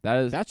out. That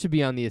is That should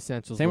be on the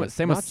essentials Same with- list.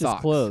 same with not just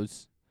socks.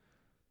 clothes.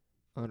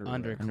 Underwear.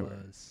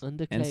 Underclothes.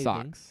 and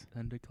socks.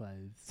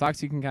 Underclothes.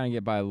 Socks you can kind of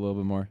get by a little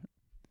bit more.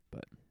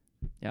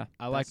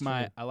 I like That's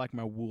my true. I like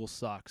my wool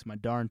socks. My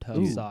darn tough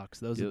Ooh. socks.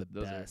 Those are Dude, the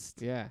those are-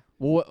 best. Yeah.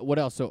 Well, what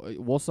else? So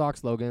wool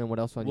socks, Logan, and what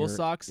else on Wool your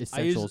socks.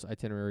 essentials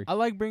itinerary? I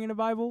like bringing a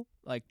Bible.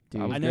 Like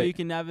Dude. Bible's I know great. you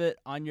can have it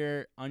on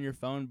your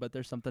phone, but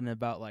there's something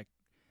about like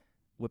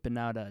whipping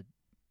out a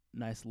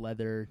nice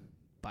leather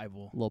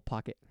Bible, Little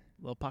pocket.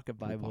 little pocket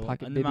Little Bible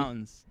pocket in the baby.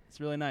 mountains.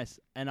 It's really nice.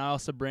 And I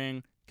also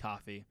bring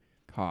coffee,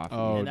 Coffee.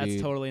 Oh, and that's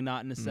dude. totally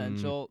not an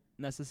essential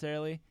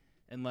necessarily,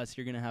 unless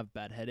you're gonna have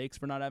bad headaches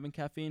for not having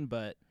caffeine.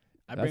 But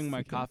I That's bring my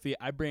the thing. coffee.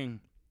 I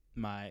bring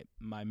my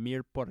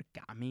mir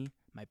porgami.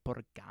 My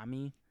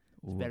porgami.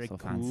 Ooh, very so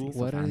cool. fancy, so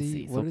What are fancy,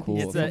 the- so what are cool.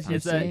 these It's so a things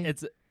it's you're a saying?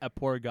 it's a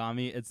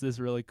porgami. It's this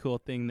really cool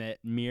thing that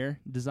Mir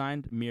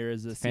designed. Mir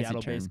is a It's a fancy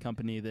Seattle-based term.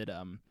 company that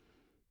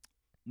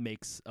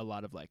makes a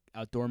lot of like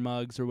outdoor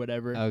mugs or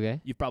whatever.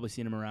 Okay. You've probably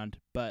seen them around.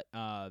 But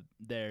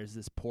there's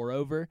this pour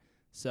over.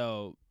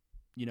 So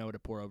you know what a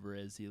pour over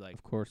is. You like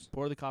Of course.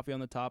 pour the coffee on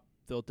the top,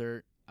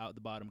 filter, out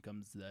the bottom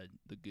comes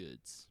the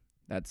goods.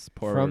 That's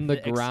pour From over.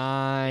 the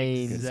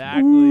grind.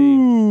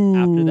 Exactly.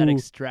 After that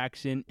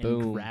extraction and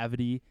Boom.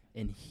 gravity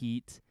and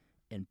heat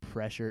and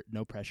pressure.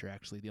 No pressure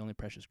actually. The only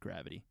pressure is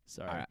gravity.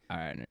 Sorry. All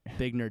right.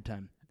 Big nerd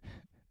time.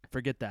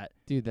 Forget that.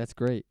 Dude, that's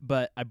great.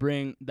 But I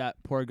bring that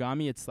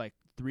porgami. It's like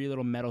 3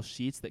 little metal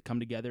sheets that come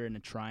together in a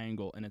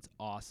triangle, and it's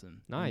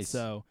awesome. And Nice.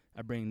 so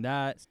I bring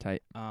that. It's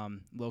tight.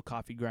 Little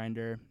coffee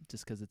grinder,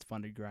 just 'cause it's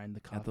fun to grind the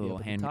Got coffee the little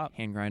up at hand the top.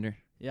 grinder.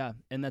 Yeah,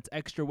 and that's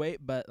extra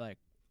weight, but like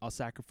I'll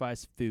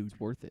sacrifice food. It's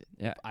worth it.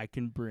 Yeah. I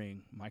can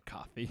bring my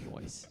coffee.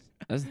 Nice.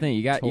 That's the thing.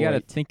 You got to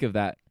Tight. think of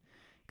that,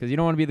 'cause you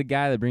don't want to be the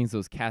guy that brings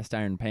those cast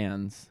iron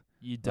pans.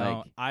 You don't.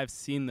 Like, I've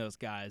seen those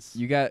guys.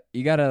 You got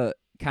to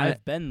kind of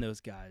I've been those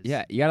guys.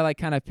 yeah. You got to like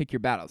kind of pick your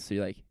battles. So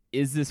you're like,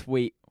 is this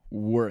weight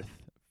worth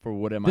for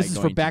what am This I is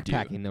going for to do?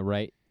 backpacking, though,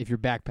 right? If you're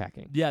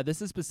backpacking. Yeah,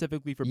 this is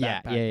specifically for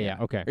Yeah, backpacking. yeah.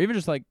 Okay. Or even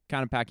just like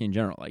kind of packing in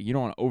general. Like you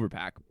don't want to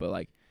overpack, but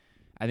like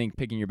I think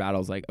picking your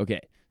battles. Like okay,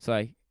 so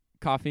like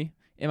coffee,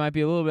 it might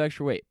be a little bit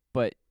extra weight,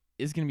 but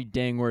it's gonna be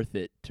dang worth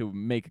it to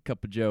make a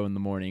cup of Joe in the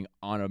morning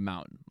on a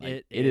mountain.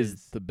 Like, It is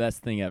is. the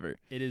best thing ever.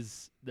 It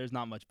is. There's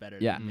not much better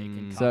Yeah. than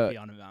making Mm. So, coffee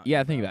on a mountain.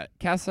 Yeah, think about it.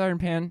 Cast iron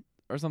pan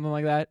or something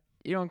like that,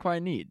 you don't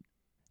quite need.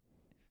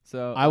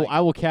 So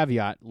I will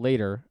caveat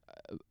later.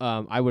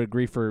 I would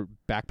agree for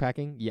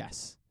backpacking.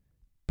 Yes.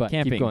 But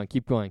Camping.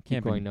 keep going,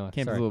 camping, Noah.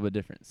 camping's Sorry. a little bit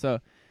different. So,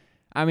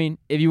 I mean,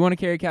 if you want to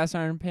carry a cast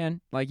iron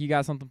pan, like you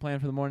got something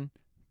planned for the morning,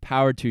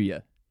 power to you.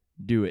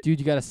 Do it. Dude,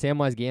 you got a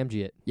Samwise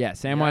Gamgee it. Yeah,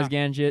 Samwise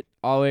Gamgee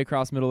all the way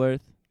across Middle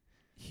Earth.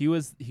 He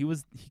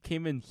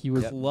came in He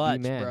was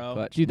clutch, the man. bro.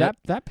 Clutch. Dude, Yep.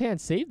 that pan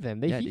saved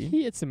them. Yeah, He dude.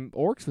 hit some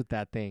orcs with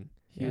that thing.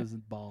 He Yeah. was a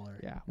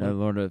baller. Yeah. Another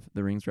Lord of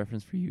the Rings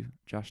reference for you,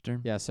 Josh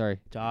Sturm. Yeah,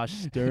 sorry. Josh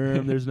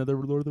Sturm. There's another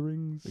Lord of the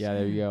Rings. Yeah,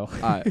 there you go.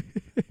 But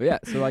yeah,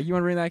 so like you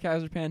want to bring that cast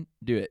iron pan,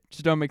 do it.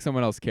 Just don't make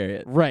someone else carry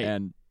it. Right.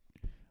 And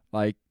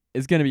like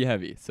it's gonna be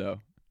heavy, so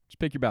just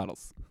pick your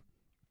battles.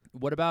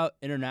 What about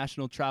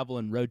international travel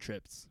and road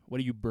trips? What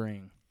do you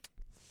bring?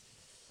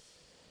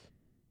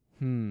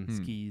 Hmm.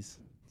 Skis.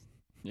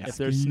 Yeah. If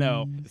there's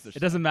snow. If there's It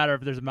doesn't matter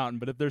if there's a mountain,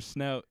 but if there's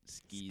snow,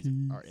 skis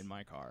are in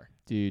my car.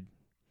 Dude.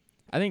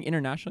 I think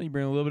internationally you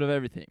bring a little bit of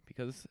everything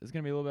because it's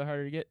gonna be a little bit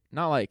harder to get.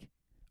 Not like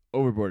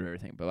overboard or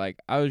everything, but like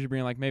I usually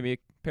bring like maybe a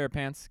pair of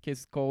pants in case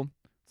it's cold,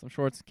 some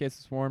shorts in case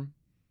it's warm.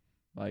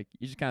 Like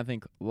you just kind of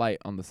think light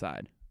on the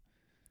side.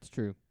 It's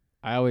true.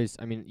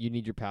 I mean, you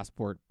need your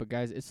passport, but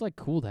guys, it's like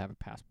cool to have a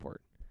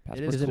passport.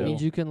 Passport's Because it cool.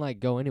 means you can like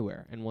go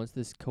anywhere. And once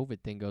this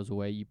COVID thing goes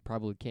away, you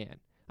probably can.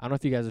 I don't know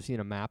if you guys have seen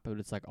a map, but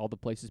it's like all the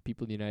places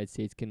people in the United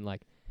States can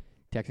like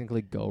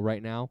technically go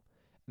right now.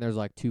 And there's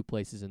like 2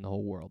 places in the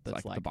whole world It's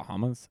that's like the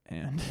Bahamas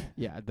and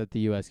yeah, that the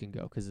U.S. can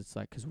go because it's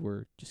like because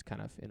we're just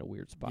kind of in a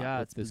weird spot. Yeah,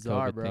 with it's this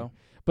bizarre, COVID bro. thing.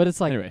 But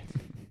it's like anyway.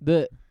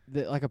 the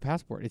like a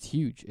passport. It's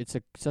huge. It's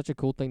such a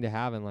cool thing to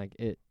have, and like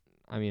it.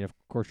 I mean, of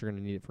course, you're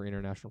gonna need it for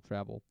international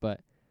travel, but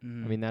I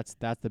mean that's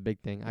the big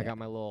thing. I Yeah. got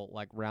my little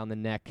like round the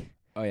neck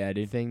Oh yeah,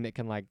 dude. thing that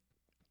can like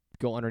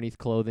go underneath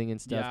clothing and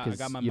stuff Yeah, I because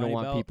got my you don't money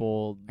want belt.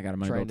 people I got a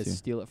money trying belt to too.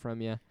 steal it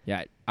from you.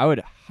 Yeah, I would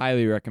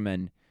highly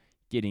recommend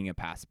getting a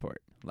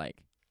passport.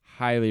 Like,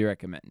 highly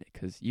recommend it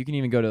because you can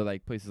even go to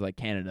like places like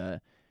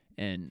Canada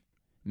and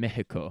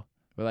Mexico.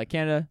 But like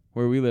Canada,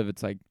 where we live,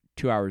 it's like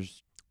 2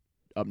 hours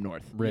up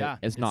north. Right. Yeah,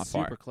 It's not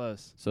far. super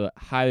close. So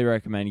highly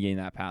recommend getting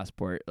that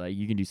passport. Like,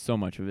 you can do so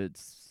much of it.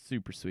 It's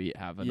super sweet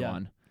having Yeah.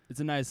 one. It's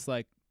a nice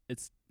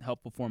it's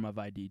helpful form of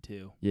ID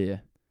too. Yeah.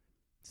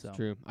 So It's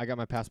true. I got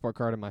my passport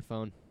card on my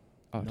phone.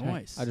 Oh, tight.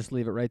 nice. I just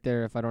leave it right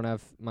there if I don't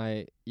have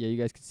my. Yeah, you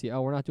guys can see.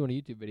 Oh, we're not doing a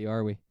YouTube video,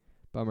 are we?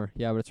 Bummer.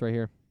 Yeah, but it's right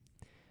here.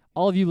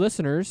 All of you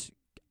listeners,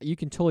 you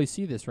can totally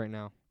see this right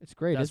now. It's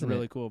great, That's isn't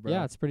really it? cool, bro.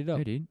 Yeah, it's pretty dope.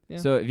 Hey, dude. Yeah.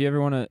 So if you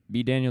ever want to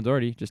be Daniel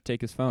Dougherty, just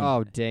take his phone.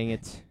 Oh, dang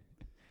it.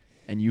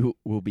 And you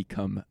will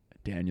become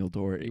Daniel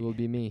Dougherty. It will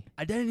be me.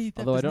 Identity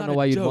theft Although I is don't not know a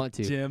why you'd joke, want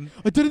to. Jim.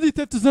 Identity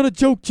theft is not a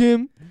joke,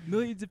 Jim.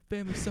 Millions of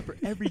families suffer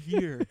every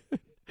year.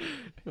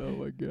 Oh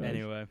my god.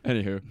 Anyway,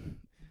 Anywho.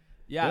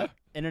 yeah, Yeah.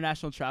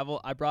 international travel.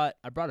 I brought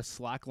a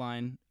slack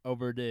line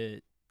over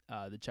to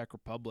the Czech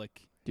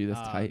Republic. Dude,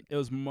 that's tight. It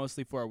was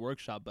mostly for a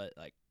workshop, but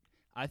like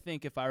I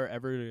think if I were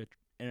ever to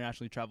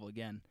internationally travel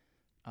again,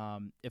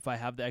 if I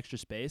have the extra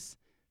space,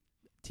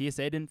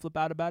 TSA didn't flip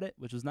out about it,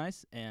 which was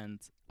nice,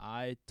 and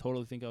I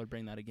totally think I would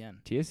bring that again.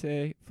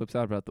 TSA flips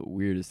out about the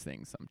weirdest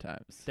things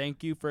sometimes.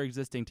 Thank you for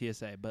existing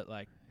TSA, but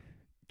like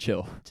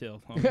Chill.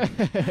 chill.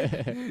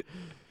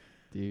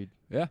 Dude.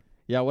 Yeah.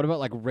 Yeah, what about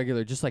like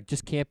regular, just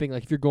camping?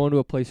 Like if you're going to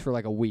a place for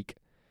like a week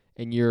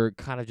and you're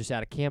kind of just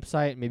at a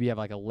campsite, maybe you have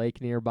like a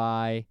lake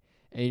nearby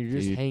and you're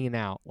just Dude. hanging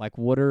out. Like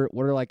what are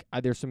like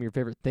either some of your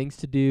favorite things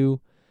to do,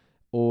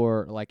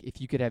 or like if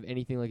you could have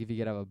anything, like if you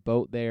could have a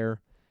boat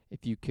there,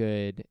 if you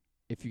could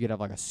have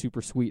like a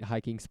super sweet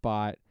hiking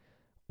spot,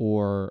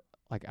 or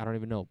like I don't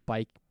even know,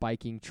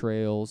 biking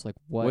trails, like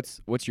what?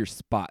 What's your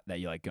spot that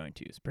you like going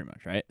to is pretty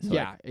much, right? So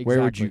Yeah, like,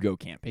 where would you exactly. go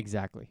camping?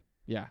 Exactly.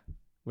 Yeah.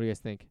 What do you guys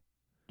think?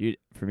 Dude,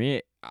 for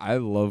me, I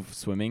love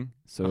swimming.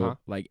 So Uh-huh.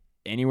 like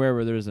anywhere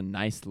where there's a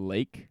nice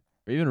lake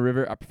or even a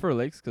river. I prefer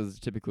lakes because it's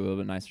typically a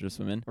little bit nicer to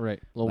swim in. All right,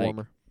 a little Like,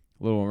 warmer.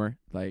 A little warmer.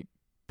 Like,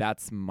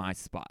 that's my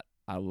spot.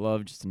 I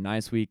love just a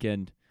nice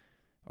weekend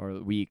or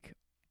week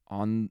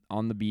on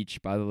the beach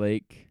by the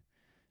lake,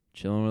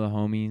 chilling with the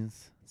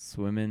homies,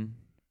 swimming.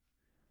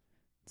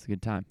 It's a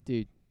good time.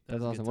 Dude, that's a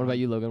good awesome. What about time.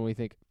 you, Logan? What do you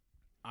think?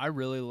 I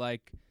really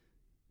like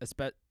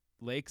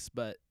lakes,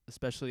 but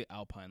especially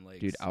alpine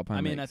lakes. Dude, alpine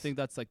I mean, I lakes. think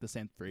that's like the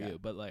same for Yeah. you,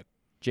 but like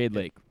Jade Yeah.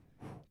 Lake.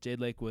 Jade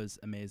Lake was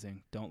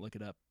amazing. Don't look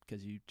it up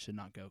because you should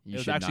not go. You It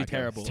was should actually not go.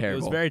 terrible. It's It was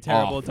terrible. very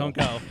terrible. Awful. Don't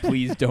go.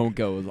 Please don't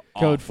go. It was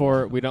Code awful.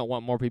 for we don't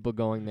want more people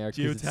going there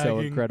because it's so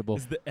Geotagging incredible.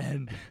 is the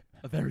end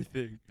of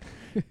everything.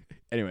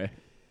 Anyway,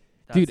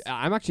 Dude, That's-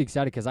 I'm actually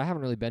excited because I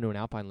haven't really been to an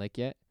alpine lake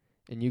yet,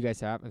 and you guys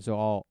have, and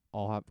so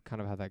I'll have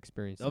kind of have that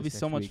experience. that'll be this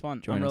so next much week.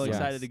 fun. Join I'm us really on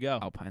excited this to go.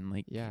 Alpine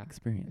Lake Yeah.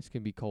 experience. It's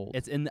gonna be cold.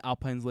 It's in the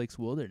Alpine Lakes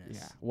wilderness.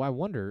 Yeah. Well, I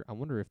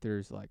wonder if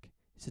there's like,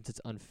 since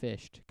it's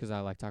unfished, because I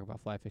like talk about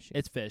fly fishing.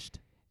 It's fished,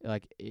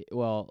 like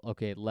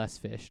okay, less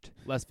fished.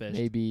 less fished.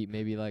 Maybe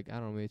like I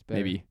don't know, maybe it's better.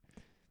 Maybe. I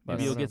Maybe don't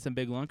you'll know. get some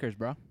big lunkers,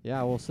 bro.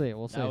 Yeah, we'll see.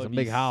 We'll see. That would Some be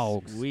big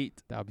hogs.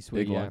 Sweet, That would be sweet.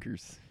 Big Yeah.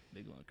 lunkers.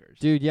 big lunkers.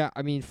 Dude, yeah,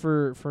 I mean,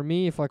 for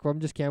me, if like I'm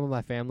just camping with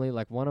my family,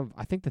 like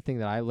I think the thing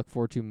that I look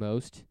forward to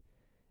most,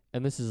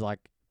 and this is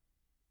like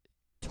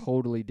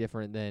totally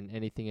different than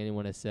anything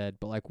anyone has said,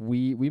 but like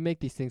we make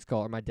these things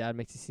called, or my dad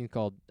makes these things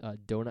called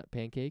donut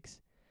pancakes.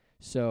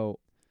 So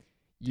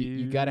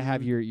you got to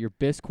have your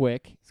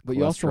Bisquick, It's but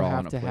you also cholesterol on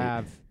have a to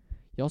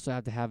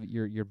plate. have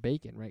your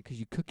bacon, right? Because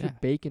you cook your Yeah.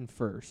 bacon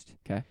first,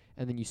 'Kay.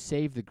 and then you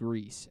save the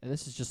grease, and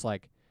this is just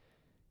like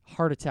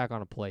heart attack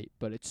on a plate,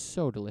 but it's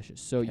so delicious.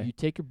 So 'Kay. you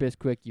take your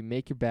Bisquick, you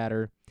make your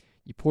batter,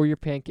 you pour your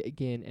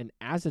pancake in, and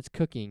as it's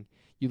cooking,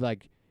 you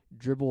like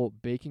dribble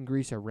bacon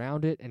grease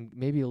around it and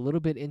maybe a little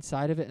bit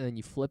inside of it, and then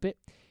you flip it,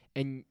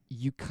 and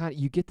you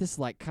get this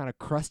like kind of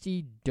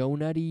crusty,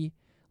 donutty,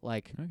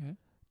 like Okay.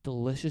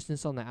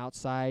 deliciousness on the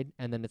outside,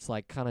 and then it's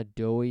like kind of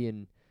doughy,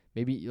 and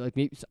maybe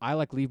so I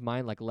like leave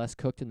mine like less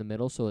cooked in the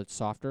middle so it's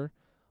softer.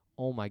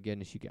 Oh my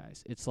goodness, you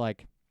guys. It's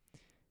like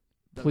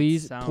That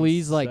please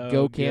sounds like so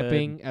go good.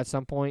 camping at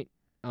some point.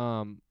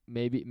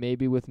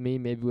 Maybe with me,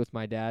 maybe with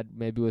my dad,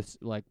 maybe with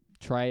like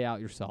try it out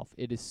yourself.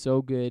 It is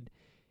so good.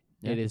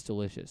 Yeah. It is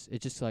delicious.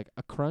 It's just like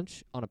a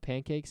crunch on a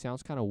pancake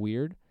sounds kind of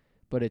weird,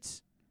 but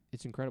it's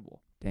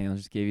incredible. Daniel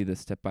just gave you the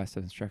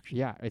step-by-step instruction.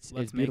 Yeah, it's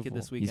Let's it's make beautiful. it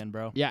this weekend,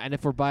 bro. Yeah, and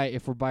if we're by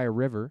a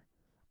river,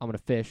 I'm gonna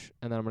fish,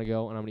 and then I'm gonna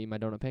go and I'm gonna eat my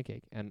donut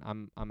pancake, and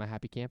I'm a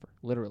happy camper,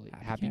 literally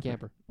happy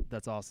camper.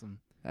 That's awesome.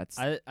 That's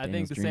I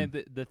think the Daniel's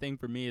same. The thing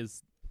for me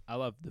is I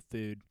love the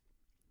food.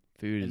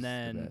 food and is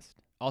then the best.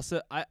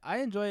 Also, I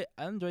enjoy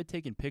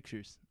taking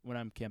pictures when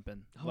I'm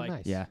camping. Oh, like,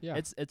 nice. Yeah.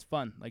 It's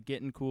fun. Like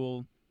getting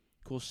cool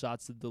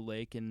shots of the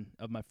lake and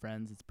of my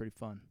friends. It's pretty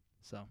fun.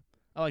 So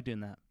I like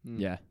doing that.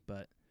 Yeah.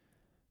 But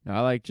No, I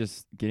like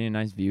just getting a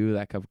nice view of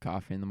that cup of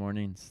coffee in the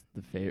morning. It's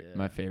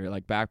my Yeah. favorite.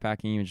 Like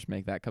backpacking, you just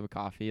make that cup of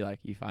coffee. Like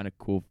you find a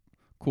cool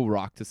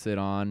rock to sit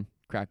on,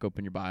 crack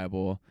open your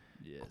Bible,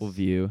 yes. cool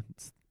view.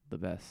 It's the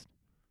best.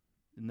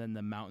 And then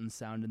the mountain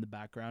sound in the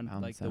background,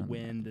 Mountain like the sound in the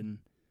wind and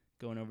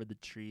going over the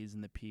trees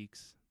and the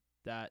peaks.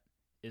 That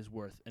is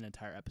worth an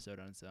entire episode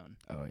on its own.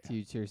 Oh yeah.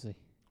 Dude, seriously.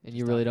 And Just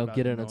you really talking don't about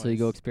get the it until you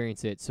go noise.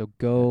 experience it. So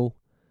go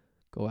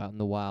out in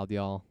the wild,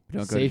 y'all.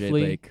 Don't go to Jade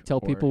Safely. Lake Tell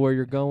or- people where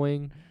you're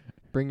going.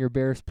 Bring your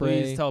bear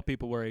spray. Please tell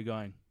people where you're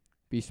going.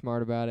 Be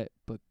smart about it,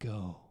 but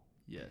go.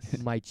 Yes.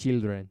 My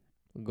children,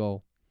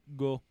 go.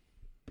 Go.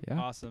 Yeah.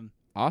 Awesome.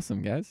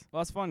 Awesome, guys.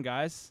 Well, that's fun,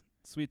 guys.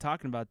 Sweet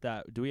talking about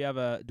that. Do we have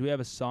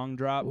a song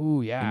drop?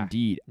 Ooh, yeah.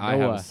 Indeed. I have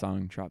Noah. a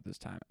song drop this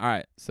time. All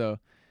right. So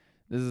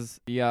this is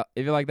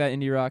if you like that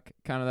indie rock,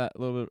 kind of that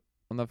little bit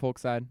on the folk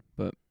side,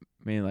 but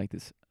mainly like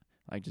this,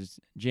 like just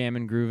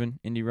jamming, grooving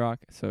indie rock.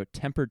 So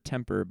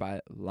Temper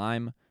by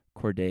Lime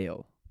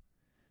Cordiale.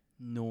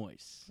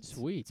 Noise.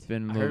 Sweet. It's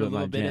been I a heard a little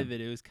little bit bit my of jam.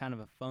 it. It was kind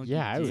of a funky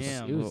Yeah, it was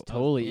jam. it was I was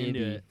totally into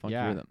indie. it. Funky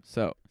Yeah. rhythm.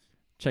 So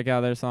check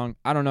out their song.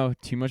 I don't know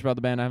too much about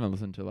the band. I haven't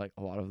listened to like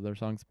a lot of their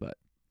songs, but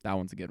that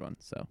one's a good one.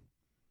 So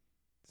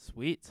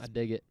Sweet. I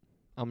dig it.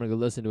 I'm going to go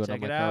listen to it Check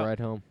on my it car out. ride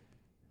home.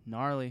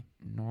 Gnarly.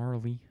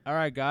 gnarly. All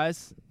right,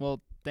 guys.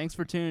 Well, thanks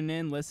for tuning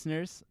in,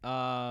 listeners.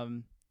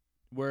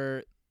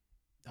 We're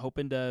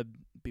hoping to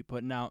be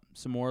putting out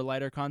some more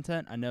lighter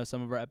content. I know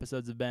some of our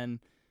episodes have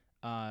been,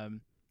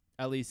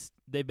 at least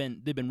they've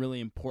been really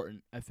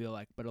important, I feel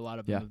like, but a lot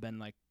of them Yeah. have been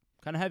like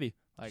kind of heavy.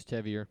 Like, Just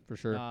heavier, for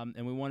sure.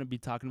 and we want to be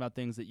talking about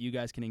things that you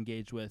guys can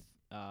engage with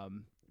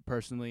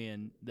personally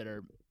and that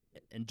are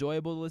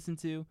enjoyable to listen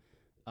to,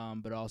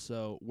 but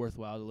also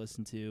worthwhile to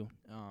listen to,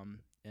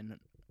 and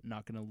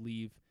not going to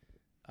leave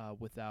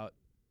without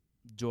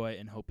joy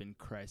and hope in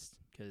Christ.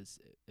 Because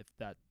if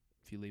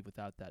you leave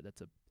without that,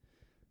 it's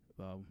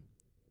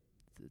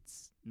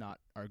not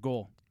our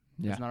goal.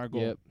 Yeah. It's not our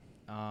goal. Yep.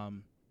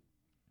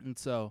 And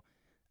so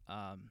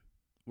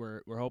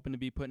we're hoping to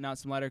be putting out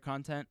some lighter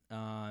content,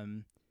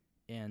 and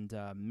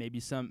maybe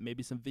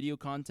some video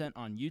content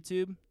on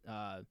YouTube.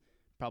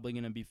 Probably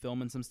gonna be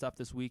filming some stuff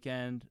this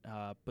weekend.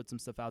 Put some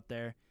stuff out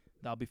there.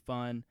 That'll be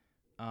fun.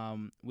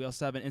 We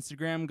also have an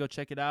Instagram. Go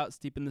check it out.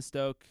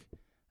 steepinthestoke.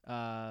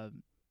 I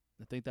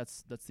think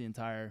that's the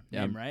entire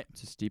name, right?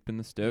 Just Steep in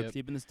the Stoke. Yep.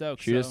 Steep in the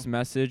Stoke. Shoot us a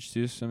message.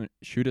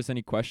 Shoot us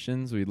any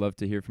questions. We'd love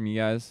to hear from you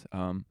guys.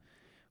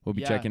 We'll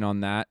be Yeah. checking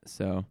on that.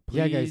 So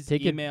Yeah, guys, Please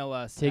take email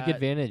us. Take at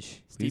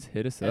advantage. please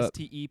hit us up.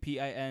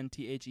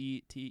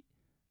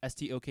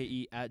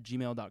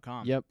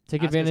 stepinthestoke@gmail.com. Yep.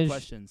 Take Ask us advantage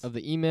questions. of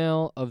the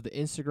email, of the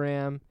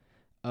Instagram,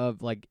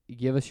 of like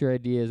give us your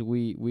ideas.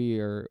 We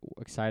are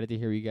excited to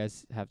hear what you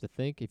guys have to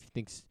think. If you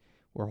think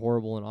we're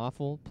horrible and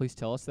awful, please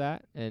tell us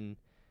that, and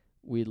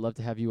we'd love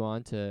to have you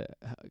on to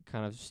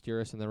kind of steer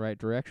us in the right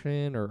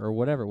direction or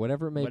whatever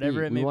it may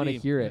Whatever be. it We may want to be.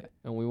 hear it,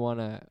 and we want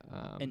to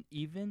And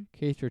even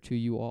cater to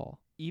you all.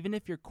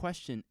 if your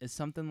question is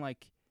something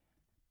like,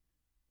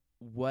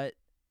 what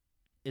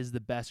is the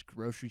best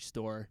grocery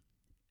store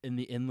in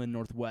the inland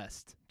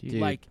Northwest? Dude,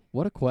 Like,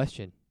 what a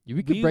question.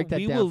 We could break that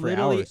we down will for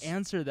literally hours.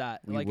 answer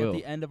that We like will. at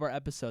the end of our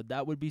episode.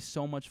 That would be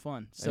so much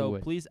fun. So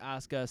would. please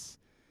ask us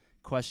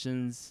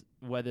questions,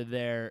 whether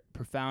they're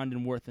profound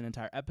and worth an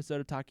entire episode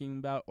of talking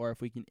about, or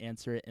if we can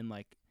answer it in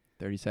like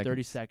 30 seconds.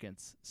 30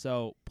 seconds.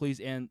 So please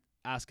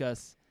ask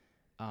us.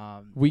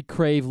 We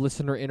crave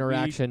listener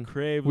interaction.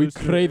 We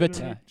crave it.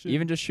 Yeah.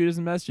 Even just shoot us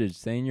a message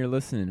saying you're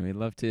listening. We'd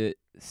love to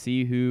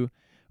see who.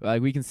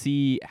 Like we can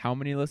see how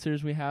many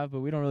listeners we have,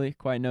 but we don't really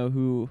quite know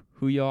who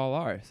y'all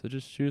are. So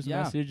just shoot us a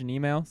Yeah. message, an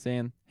email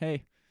saying,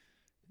 "Hey,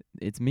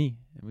 it's me."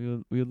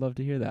 And we would love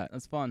to hear that.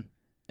 That's fun.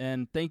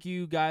 And thank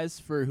you guys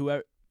for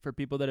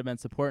people that have been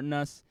supporting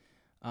us,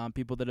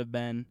 people that have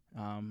been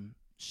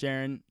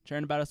sharing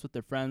about us with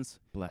their friends.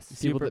 Bless. People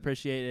Super that-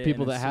 appreciate it.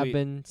 People and that it's have sweet.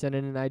 been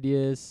sending in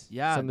ideas.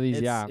 Yeah, Some of these,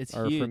 it's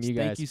are huge. from you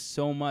guys. Thank you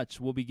so much.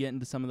 We'll be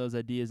getting to some of those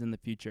ideas in the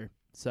future.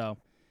 So,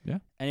 Yeah.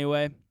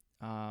 Anyway,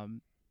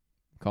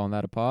 Calling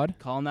that a pod.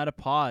 calling that a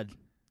pod.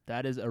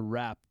 That is a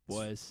wrap,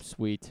 boys.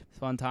 Sweet. It's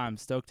fun time.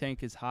 Stoke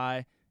Tank is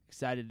high.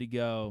 Excited to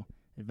go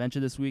adventure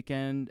this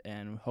weekend,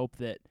 and hope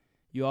that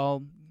you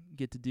all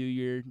get to do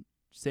your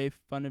safe,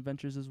 fun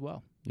adventures as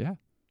well. Yeah.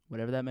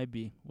 Whatever that may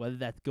be. Whether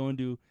that's going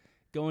to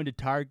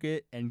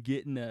Target and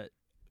getting a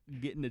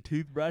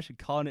toothbrush and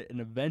calling it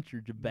an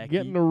adventure,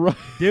 Jebeki.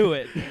 Do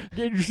it.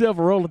 Get yourself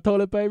a roll of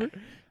toilet paper.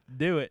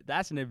 Do it.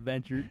 That's an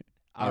adventure.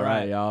 All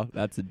right, y'all.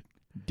 That's a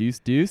deuce.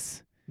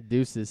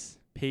 Deuces.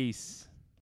 Peace.